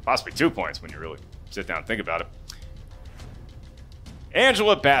is. Possibly 2 points when you really sit down and think about it.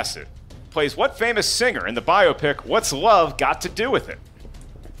 Angela Bassett plays what famous singer in the biopic What's Love Got to Do with It?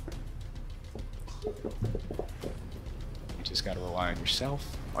 You just got to rely on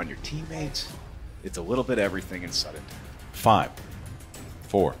yourself, on your teammates. It's a little bit of everything in sudden. 5,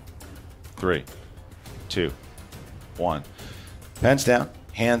 4, 3, 2, 1. Pens down,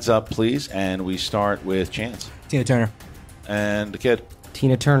 hands up, please, and we start with Chance. Tina Turner. And the kid.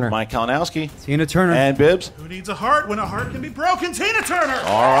 Tina Turner. Mike Kalinowski. Tina Turner. And Bibbs. Who needs a heart when a heart can be broken? Tina Turner!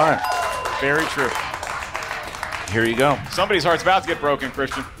 All right. Very true. Here you go. Somebody's heart's about to get broken,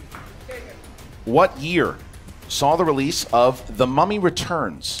 Christian. What year saw the release of The Mummy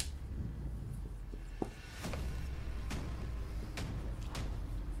Returns?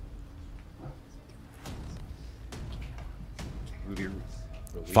 Movie release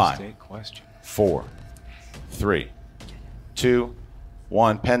 5, date question. 4, 3, 2,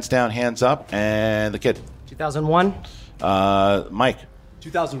 1. Pens down, hands up, and the kid. 2001. Mike.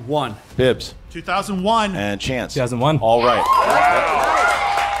 2001. Bibbs. 2001. And Chance. 2001. All right.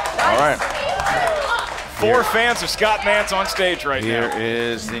 All right. 4 fans of Scott Mantz on stage right Here now.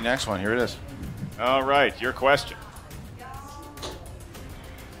 is the next one. Here it is. All right, your question.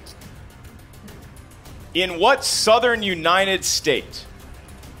 In what southern United state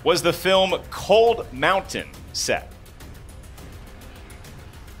was the film Cold Mountain set?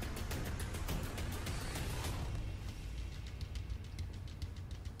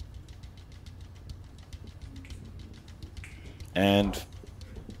 And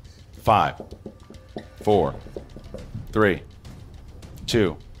 5, 4, 3,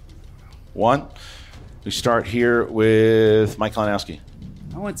 2, 1. We start here with Mike Kalinowski.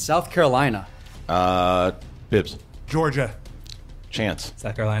 I went South Carolina. Bibbs. Georgia. Chance.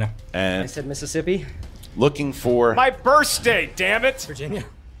 South Carolina. I And said Mississippi. looking for. My birth state, damn it! Virginia.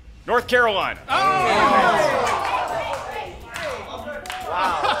 North Carolina.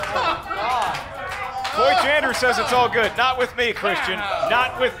 Coy Chandler says it's all good. Not with me, Christian.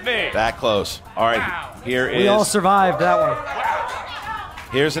 Not with me. That close. All right. Here We all is. survived that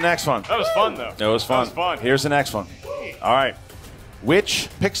one. Here's the next one. That was fun, though. It was fun. That was fun. Here's the next one. All right. Which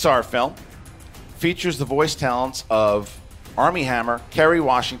Pixar film features the voice talents of Armie Hammer, Kerry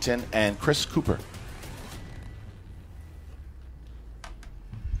Washington, and Chris Cooper?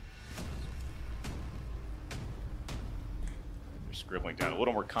 You're scribbling down a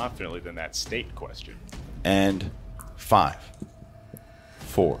little more confidently than that state question. And 5,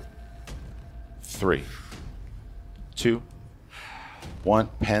 4, 3, 2, 1.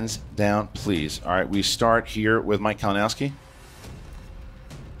 Pens down, please. All right, we start here with Mike Kalinowski.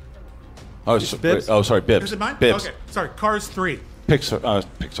 Oh, Bibbs? sorry, Bibbs. Is it mine? Bibbs. Okay, sorry. Cars 3.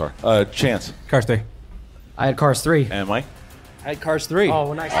 Pixar. Chance. Cars 3. I had Cars 3. And Mike? I had Cars 3.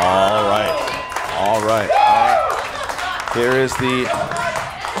 Oh, nice. All right. All right. Here is the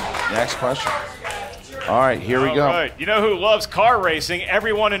next question. All right, here we go. All right. You know who loves car racing?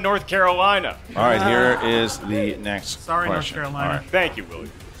 Everyone in North Carolina. All right, here is the next Sorry, North question. Carolina. All right. Thank you,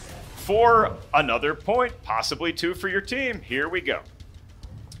 Willie. For another point, possibly 2 for your team, here we go.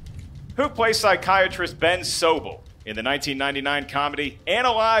 Who plays psychiatrist Ben Sobel in the 1999 comedy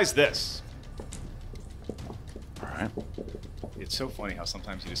Analyze This? All right. It's so funny how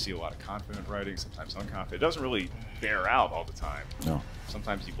sometimes you just see a lot of confident writing, sometimes unconfident. It doesn't really bear out all the time. No.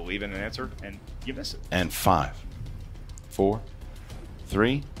 Sometimes you believe in an answer and you miss it. And 5, 4,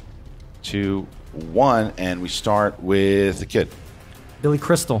 3, 2, 1, and we start with the kid. Billy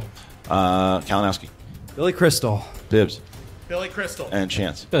Crystal. Kalinowski. Billy Crystal. Bibbs. Billy Crystal. And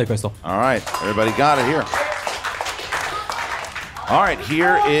Chance. Billy Crystal. All right, everybody got it here. All right,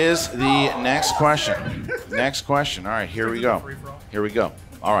 here is the next question. Next question. All right, here we go. Here we go.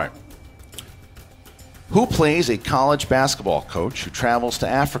 All right. Who plays a college basketball coach who travels to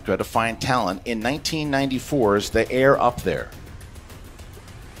Africa to find talent in 1994's The Air Up There?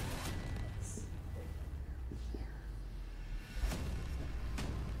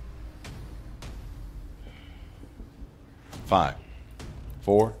 Five,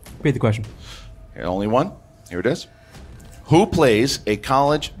 4. Repeat the question. Only one. Here it is. Who plays a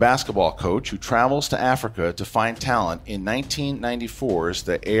college basketball coach who travels to Africa to find talent in 1994's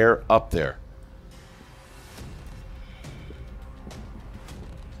The Air Up There?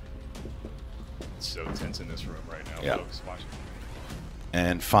 It's so tense in this room right now. Yeah. Folks watching.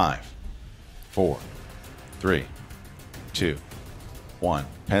 And 5, 4, 3, 2, 1.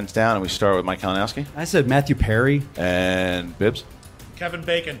 Pens down, and we start with Mike Kalinowski. I said Matthew Perry. And Bibbs. Kevin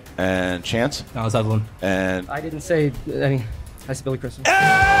Bacon. And Chance. That was Evelyn. And I didn't say any. I said Billy Crystal.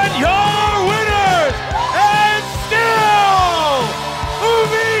 And your winners, and still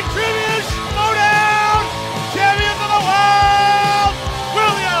Movie Trivia Showdown champions of the world,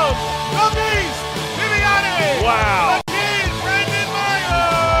 William the Beast Viviani. Wow. The King, Brendan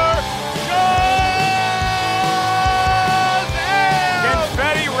Meyer.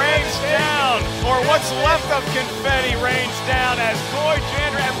 Confetti rains down, or what's left of confetti rains down as Coy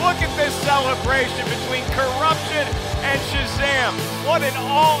Jandreau. And look at this celebration between Corruption and Shazam. What an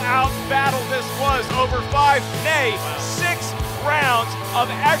all-out battle this was over 5, nay, 6 rounds of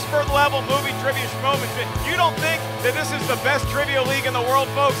expert-level movie trivia schmomenship. You don't think that this is the best trivia league in the world,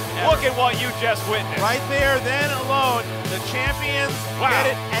 folks? Look at what you just witnessed. Right there, then alone, the champions get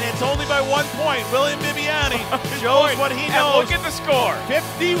it, and it's only by 1 point. William Bibiani shows what he knows. And look at the score.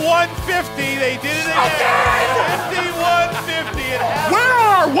 51-50. They did it again. 51-50. Where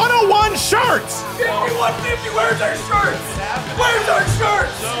are 101 shirts? 51-50, where's our shirts? Where's our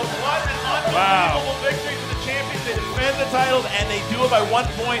shirts? So what an unbelievable victory for the champions. They defend the titles, and they do it by 1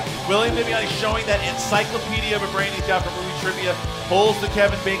 point. William Bibiani showing that encyclopedia of a brain he's got for movie trivia. Pulls the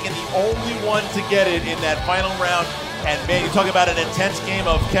Kevin Bacon, the only one to get it in that final round. And, man, you talk about an intense game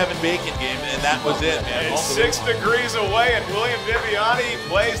of Kevin Bacon game, and that was it, man. It's 6 degrees away, and William Bibiani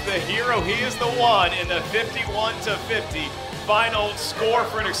plays the hero. He is the one in the 51-50 final score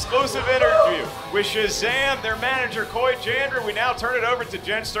for an exclusive interview with Shazam, their manager, Coy Jandreau. We now turn it over to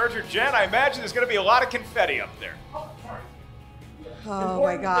Jen Sturger. Jen, I imagine there's going to be a lot of confetti up there. Oh,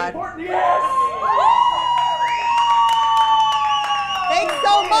 my God. Thanks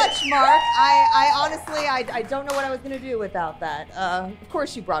so much, Mark. I honestly, I don't know what I was going to do without that. Of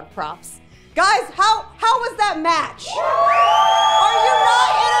course you brought props. Guys, how was that match? Are you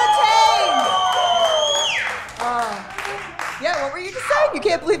not entertained? Yeah, what were you just saying? You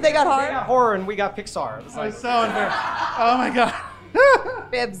can't believe they got horror? They got horror and we got Pixar. It was like, so unfair. Oh my God.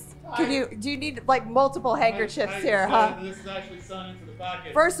 Bibbs, do you need like multiple handkerchiefs here, huh? This is actually sewn into the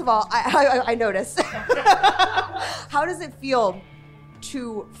pocket. First of all, I noticed. How does it feel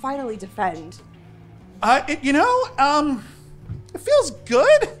to finally defend? It feels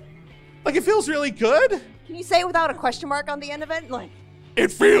good. Like, it feels really good. Can you say it without a question mark on the end of it? Like,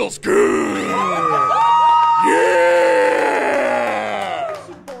 it feels good. Yeah!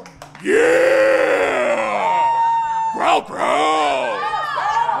 Growl, growl!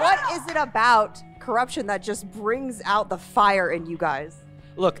 what is it about Corruption that just brings out the fire in you guys?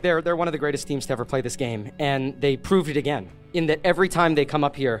 look, they're one of the greatest teams to ever play this game, and they proved it again in that every time they come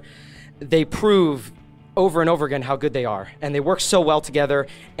up here, they prove over and over again how good they are, and they work so well together.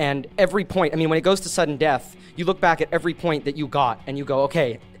 And every point, I mean, when it goes to sudden death, you look back at every point that you got and you go,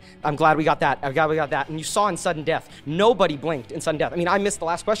 okay, I'm glad we got that. I'm glad we got that. And you saw in sudden death, nobody blinked in sudden death. I mean, I missed the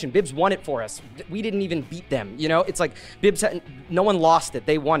last question. Bibbs won it for us. We didn't even beat them. You know, it's like Bibbs, no one lost it.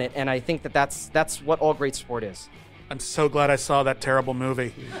 They won it. And I think that that's what all great sport is. I'm so glad I saw that terrible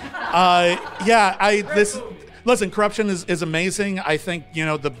movie. Listen, Corruption is amazing. I think, you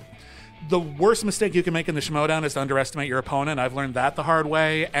know, the worst mistake you can make in the Schmodown is to underestimate your opponent. I've learned that the hard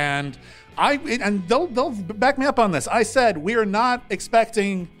way, and they'll back me up on this. I said we are not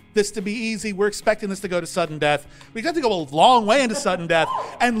expecting this to be easy. We're expecting this to go to sudden death. We got to go a long way into sudden death,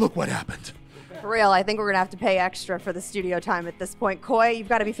 and look what happened. For real, I think we're going to have to pay extra for the studio time at this point. Coy, you've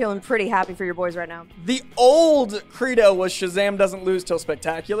got to be feeling pretty happy for your boys right now. The old credo was Shazam doesn't lose till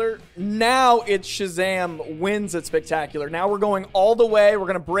Spectacular. Now it's Shazam wins at Spectacular. Now we're going all the way. We're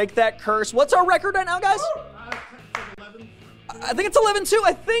going to break that curse. What's our record right now, guys? I think it's 11-2.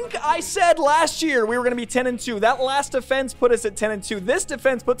 I think I said last year we were going to be 10-2. That last defense put us at 10-2. This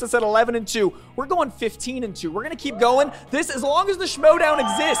defense puts us at 11-2. We're going 15-2. We're going to keep going. This, as long as the Schmodown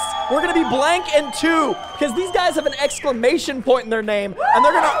exists, we're going to be blank and 2 because these guys have an exclamation point in their name and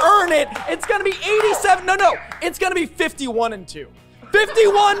they're going to earn it. It's going to be 87. No. It's going to be 51-2.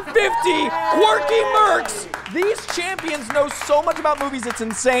 51-50, Quirky Mercs. These champions know so much about movies, it's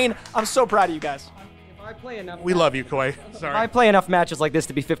insane. I'm so proud of you guys. We love you, Coy. Sorry. If I play enough matches like this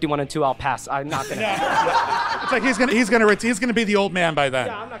to be 51-2, I'll pass. I'm not gonna. It's like he's gonna be the old man by then.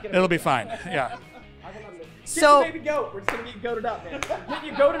 Yeah, I'm not gonna. It'll be fine. Yeah. So baby goat. We're just gonna get goated up, man. Get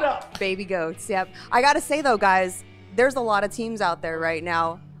you goated up. Baby goats, yep. I gotta say though, guys, there's a lot of teams out there right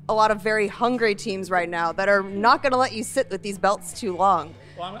now, a lot of very hungry teams right now that are not going to let you sit with these belts too long.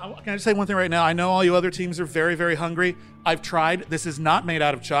 Well, can I just say one thing right now? I know all you other teams are very, very hungry. I've tried. This is not made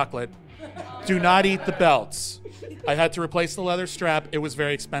out of chocolate. Do not eat the belts. I had to replace the leather strap. It was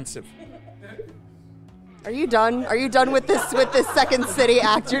very expensive. Are you done? Are you done with this Second City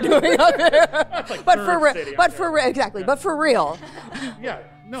act you're doing up here? Like But for real. Yeah.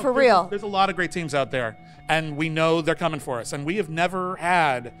 No, For real. There's a lot of great teams out there, and we know they're coming for us. And we have never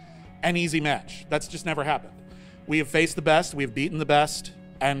had an easy match. That's just never happened. We have faced the best. We have beaten the best,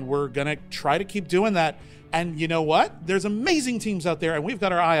 and we're going to try to keep doing that. And you know what? There's amazing teams out there, and we've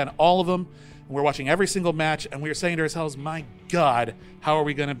got our eye on all of them. We're watching every single match, and we're saying to ourselves, my God, how are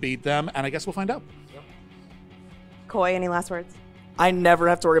we going to beat them? And I guess we'll find out. Coy, any last words? I never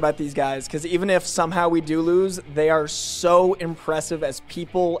have to worry about these guys because even if somehow we do lose, they are so impressive as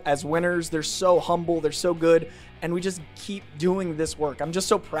people, as winners. They're so humble. They're so good. And we just keep doing this work. I'm just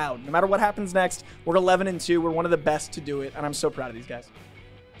so proud. No matter what happens next, we're 11-2. We're one of the best to do it. And I'm so proud of these guys.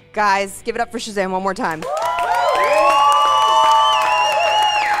 Guys, give it up for Shazam one more time.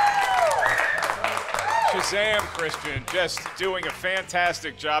 Shazam, Christian, just doing a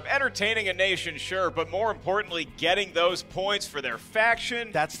fantastic job. Entertaining a nation, sure, but more importantly, getting those points for their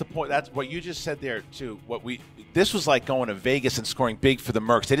faction. That's the point. That's what you just said there, too. This was like going to Vegas and scoring big for the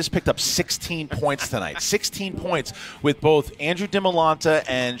Mercs. They just picked up 16 points tonight. 16 points with both Andrew DiMolanta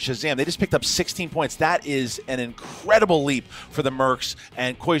and Shazam. They just picked up 16 points. That is an incredible leap for the Mercs,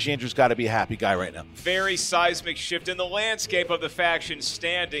 and Koichi Andrew's got to be a happy guy right now. Very seismic shift in the landscape of the faction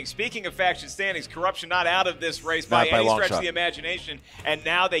standings. Speaking of faction standings, Corruption not out of this race by any stretch of the imagination, and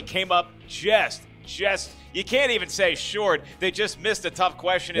now they came up just you can't even say short. They just missed a tough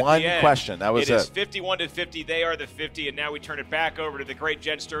question at the end. One question. That was it. It is 51-50. They are the 50, and now we turn it back over to the great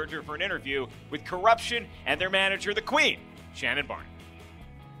Jen Sturger for an interview with Corruption and their manager, the Queen, Shannon Barney.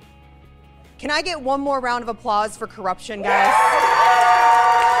 Can I get one more round of applause for Corruption, guys?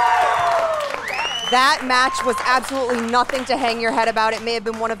 That match was absolutely nothing to hang your head about. It may have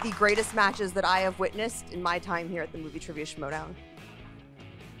been one of the greatest matches that I have witnessed in my time here at the Movie Trivia Schmodown.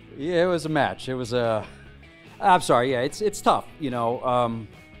 Yeah, it was a match. It was a. I'm sorry. Yeah, it's tough. You know,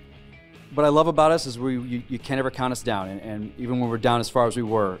 what I love about us is you can't ever count us down, and even when we're down as far as we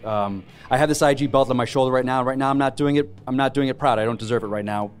were, I have this IG belt on my shoulder right now. Right now, I'm not doing it proud. I don't deserve it right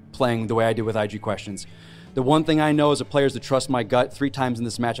now, playing the way I did with IG questions. The one thing I know as a player is to trust my gut. 3 times in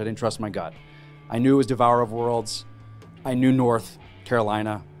this match, I didn't trust my gut. I knew it was Devourer of Worlds. I knew North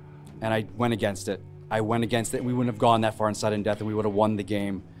Carolina, and I went against it. We wouldn't have gone that far in sudden death, and we would have won the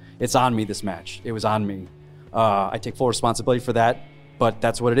game. It's on me, this match. It was on me. I take full responsibility for that, but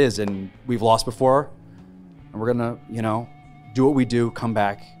that's what it is, and we've lost before, and we're going to, do what we do, come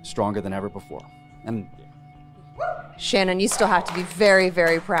back stronger than ever before. And Shannon, you still have to be very,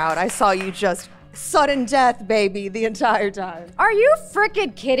 very proud. I saw you just sudden death, baby, the entire time. Are you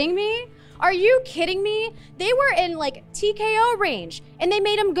freaking kidding me? Are you kidding me? They were in TKO range, and they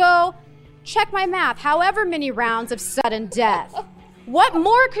made him go, check my math, however many rounds of sudden death. What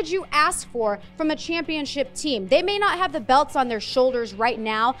more could you ask for from a championship team? They may not have the belts on their shoulders right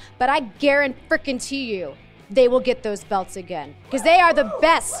now, but I guarantee you they will get those belts again because they are the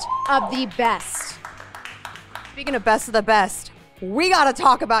best of the best. Speaking of best of the best, we got to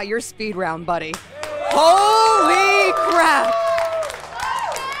talk about your speed round, buddy. Holy crap.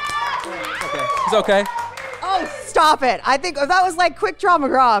 It's okay. Oh, stop it. I think that was like quick draw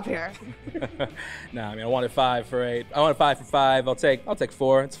McGraw up here. Nah, I wanted 5 for 8. I wanted 5 for 5. I'll take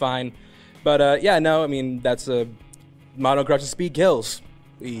 4. It's fine. But that's a Mono Corruption speed kills.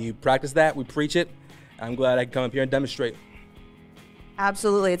 We practice that. We preach it. I'm glad I can come up here and demonstrate.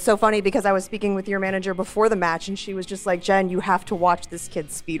 Absolutely. It's so funny because I was speaking with your manager before the match, and she was just like, Jen, you have to watch this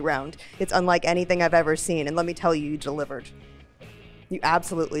kid's speed round. It's unlike anything I've ever seen. And let me tell you, you delivered. You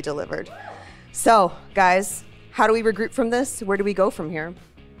absolutely delivered. So, guys, how do we regroup from this? Where do we go from here?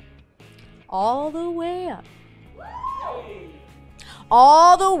 All the way up.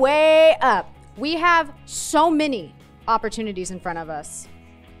 All the way up. We have so many opportunities in front of us.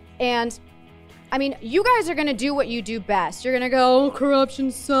 And, you guys are going to do what you do best. You're going to go, oh, Corruption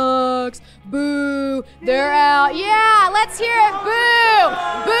sucks. Boo. They're out. Yeah, let's hear it. Boo.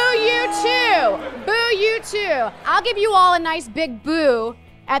 Boo you too. Boo you too. I'll give you all a nice big boo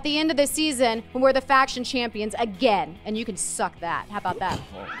at the end of the season when we're the faction champions again. And you can suck that. How about that?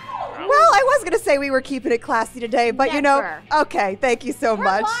 Well, I was going to say we were keeping it classy today, but okay, thank you so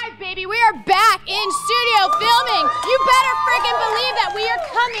much. We're live, baby. We are back in studio filming. You better freaking believe that we are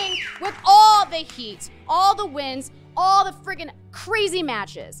coming with all the heat, all the wins, all the freaking crazy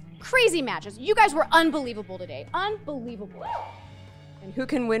matches. crazy matches. You guys were unbelievable today. Unbelievable. And who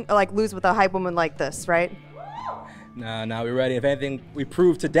can win, like lose with a hype woman like this, right? Nah, we're ready. If anything, we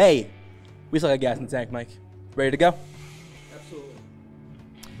proved today we still got gas in the tank, Mike. Ready to go?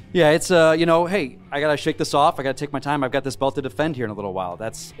 Yeah, it's, hey, I got to shake this off. I got to take my time. I've got this belt to defend here in a little while.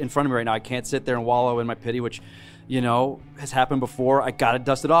 That's in front of me right now. I can't sit there and wallow in my pity, which, has happened before. I got to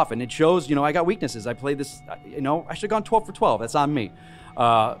dust it off. And it shows, I got weaknesses. I played this, I should have gone 12 for 12. That's on me.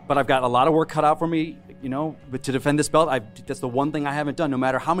 But I've got a lot of work cut out for me, but to defend this belt. That's the one thing I haven't done, no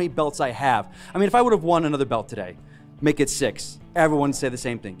matter how many belts I have. I mean, if I would have won another belt today, make it 6. Everyone would say the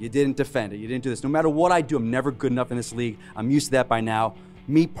same thing. You didn't defend it. You didn't do this. No matter what I do, I'm never good enough in this league. I'm used to that by now.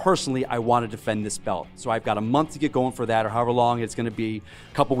 Me personally, I want to defend this belt. So I've got a month to get going for that, or however long it's going to be,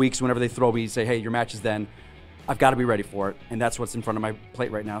 a couple weeks, whenever they throw me and say, hey, your match is then. I've got to be ready for it. And that's what's in front of my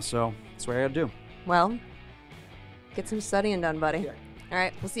plate right now. So that's what I got to do. Well, get some studying done, buddy. Yeah. All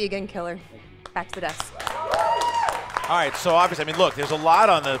right, we'll see you again, Killer. Back to the desk. All right, so obviously, look, there's a lot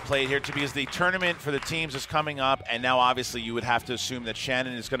on the plate here because the tournament for the teams is coming up, and now obviously you would have to assume that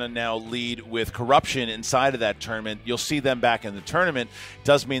Shannon is going to now lead with corruption inside of that tournament. You'll see them back in the tournament. It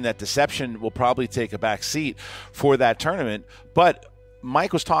does mean that Deception will probably take a back seat for that tournament, but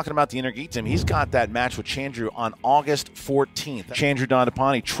Mike was talking about the Energeet team. He's got that match with Chandru on August 14th. Chandru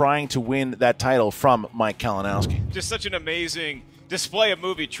Dondapani trying to win that title from Mike Kalinowski. Just such an amazing display of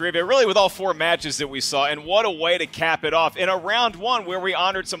movie trivia, really, with all 4 matches that we saw, and what a way to cap it off in a round 1 where we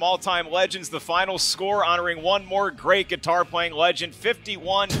honored some all-time legends. The final score honoring one more great guitar-playing legend,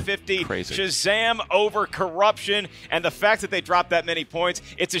 51-50. Shazam over Corruption, and the fact that they dropped that many points,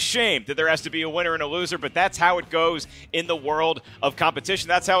 it's a shame that there has to be a winner and a loser, but that's how it goes in the world of competition.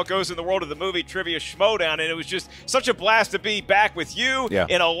 That's how it goes in the world of the movie trivia Schmodown, and it was just such a blast to be back with you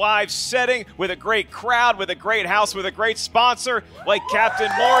in a live setting with a great crowd, with a great house, with a great sponsor like Captain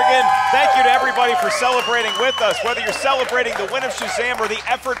Morgan. Thank you to everybody for celebrating with us, whether you're celebrating the win of Shazam or the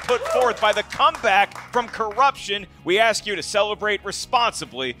effort put forth by the comeback from Corruption. We ask you to celebrate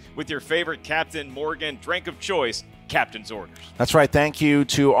responsibly with your favorite Captain Morgan drink of choice, Captain's Orders. That's right. Thank you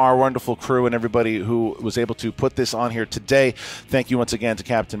to our wonderful crew and everybody who was able to put this on here today. Thank you once again to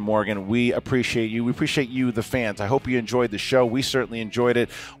Captain Morgan. We appreciate you. We appreciate you, the fans. I hope you enjoyed the show. We certainly enjoyed it.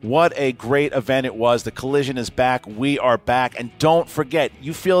 What a great event it was. The Collision is back. We are back. And don't forget,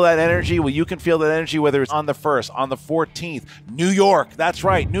 you feel that energy? Well, you can feel that energy whether it's on the 1st, on the 14th. New York. That's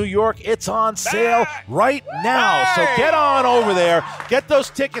right. New York. It's on sale right now. So get on over there. Get those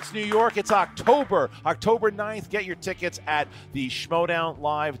tickets, New York. It's October 9th. Get your tickets at the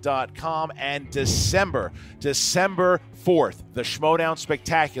schmodownlive.com. And December 4th, the Schmodown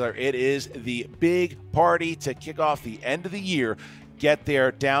Spectacular. It is the big party to kick off the end of the year. Get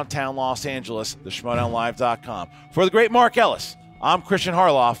there, downtown Los Angeles, the schmodownlive.com. For the great Mark Ellis, I'm Christian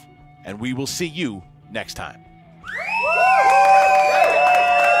Harloff, and we will see you next time.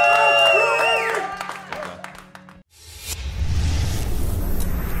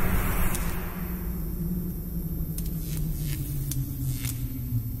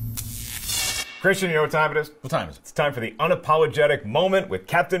 Christian, you know what time it is? What time is it? It's time for the Unapologetic Moment with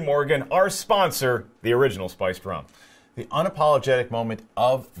Captain Morgan, our sponsor, the original spiced rum. The unapologetic moment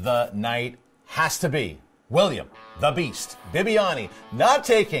of the night has to be William the Beast Bibbiani not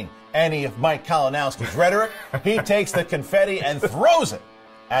taking any of Mike Kalinowski's rhetoric. He takes the confetti and throws it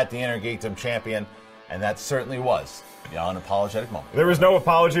at the Energeet champion, and that certainly was the unapologetic moment. There was no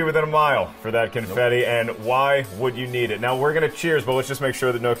apology within a mile for that confetti, and why would you need it? Now, we're going to cheers, but let's just make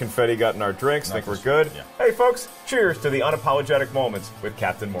sure that no confetti got in our drinks. I think we're good. Yeah. Hey, folks, cheers to the Unapologetic Moments with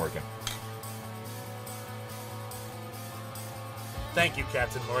Captain Morgan. Thank you,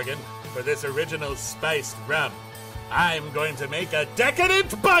 Captain Morgan, for this original spiced rum. I'm going to make a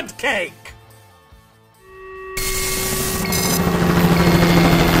decadent bud cake!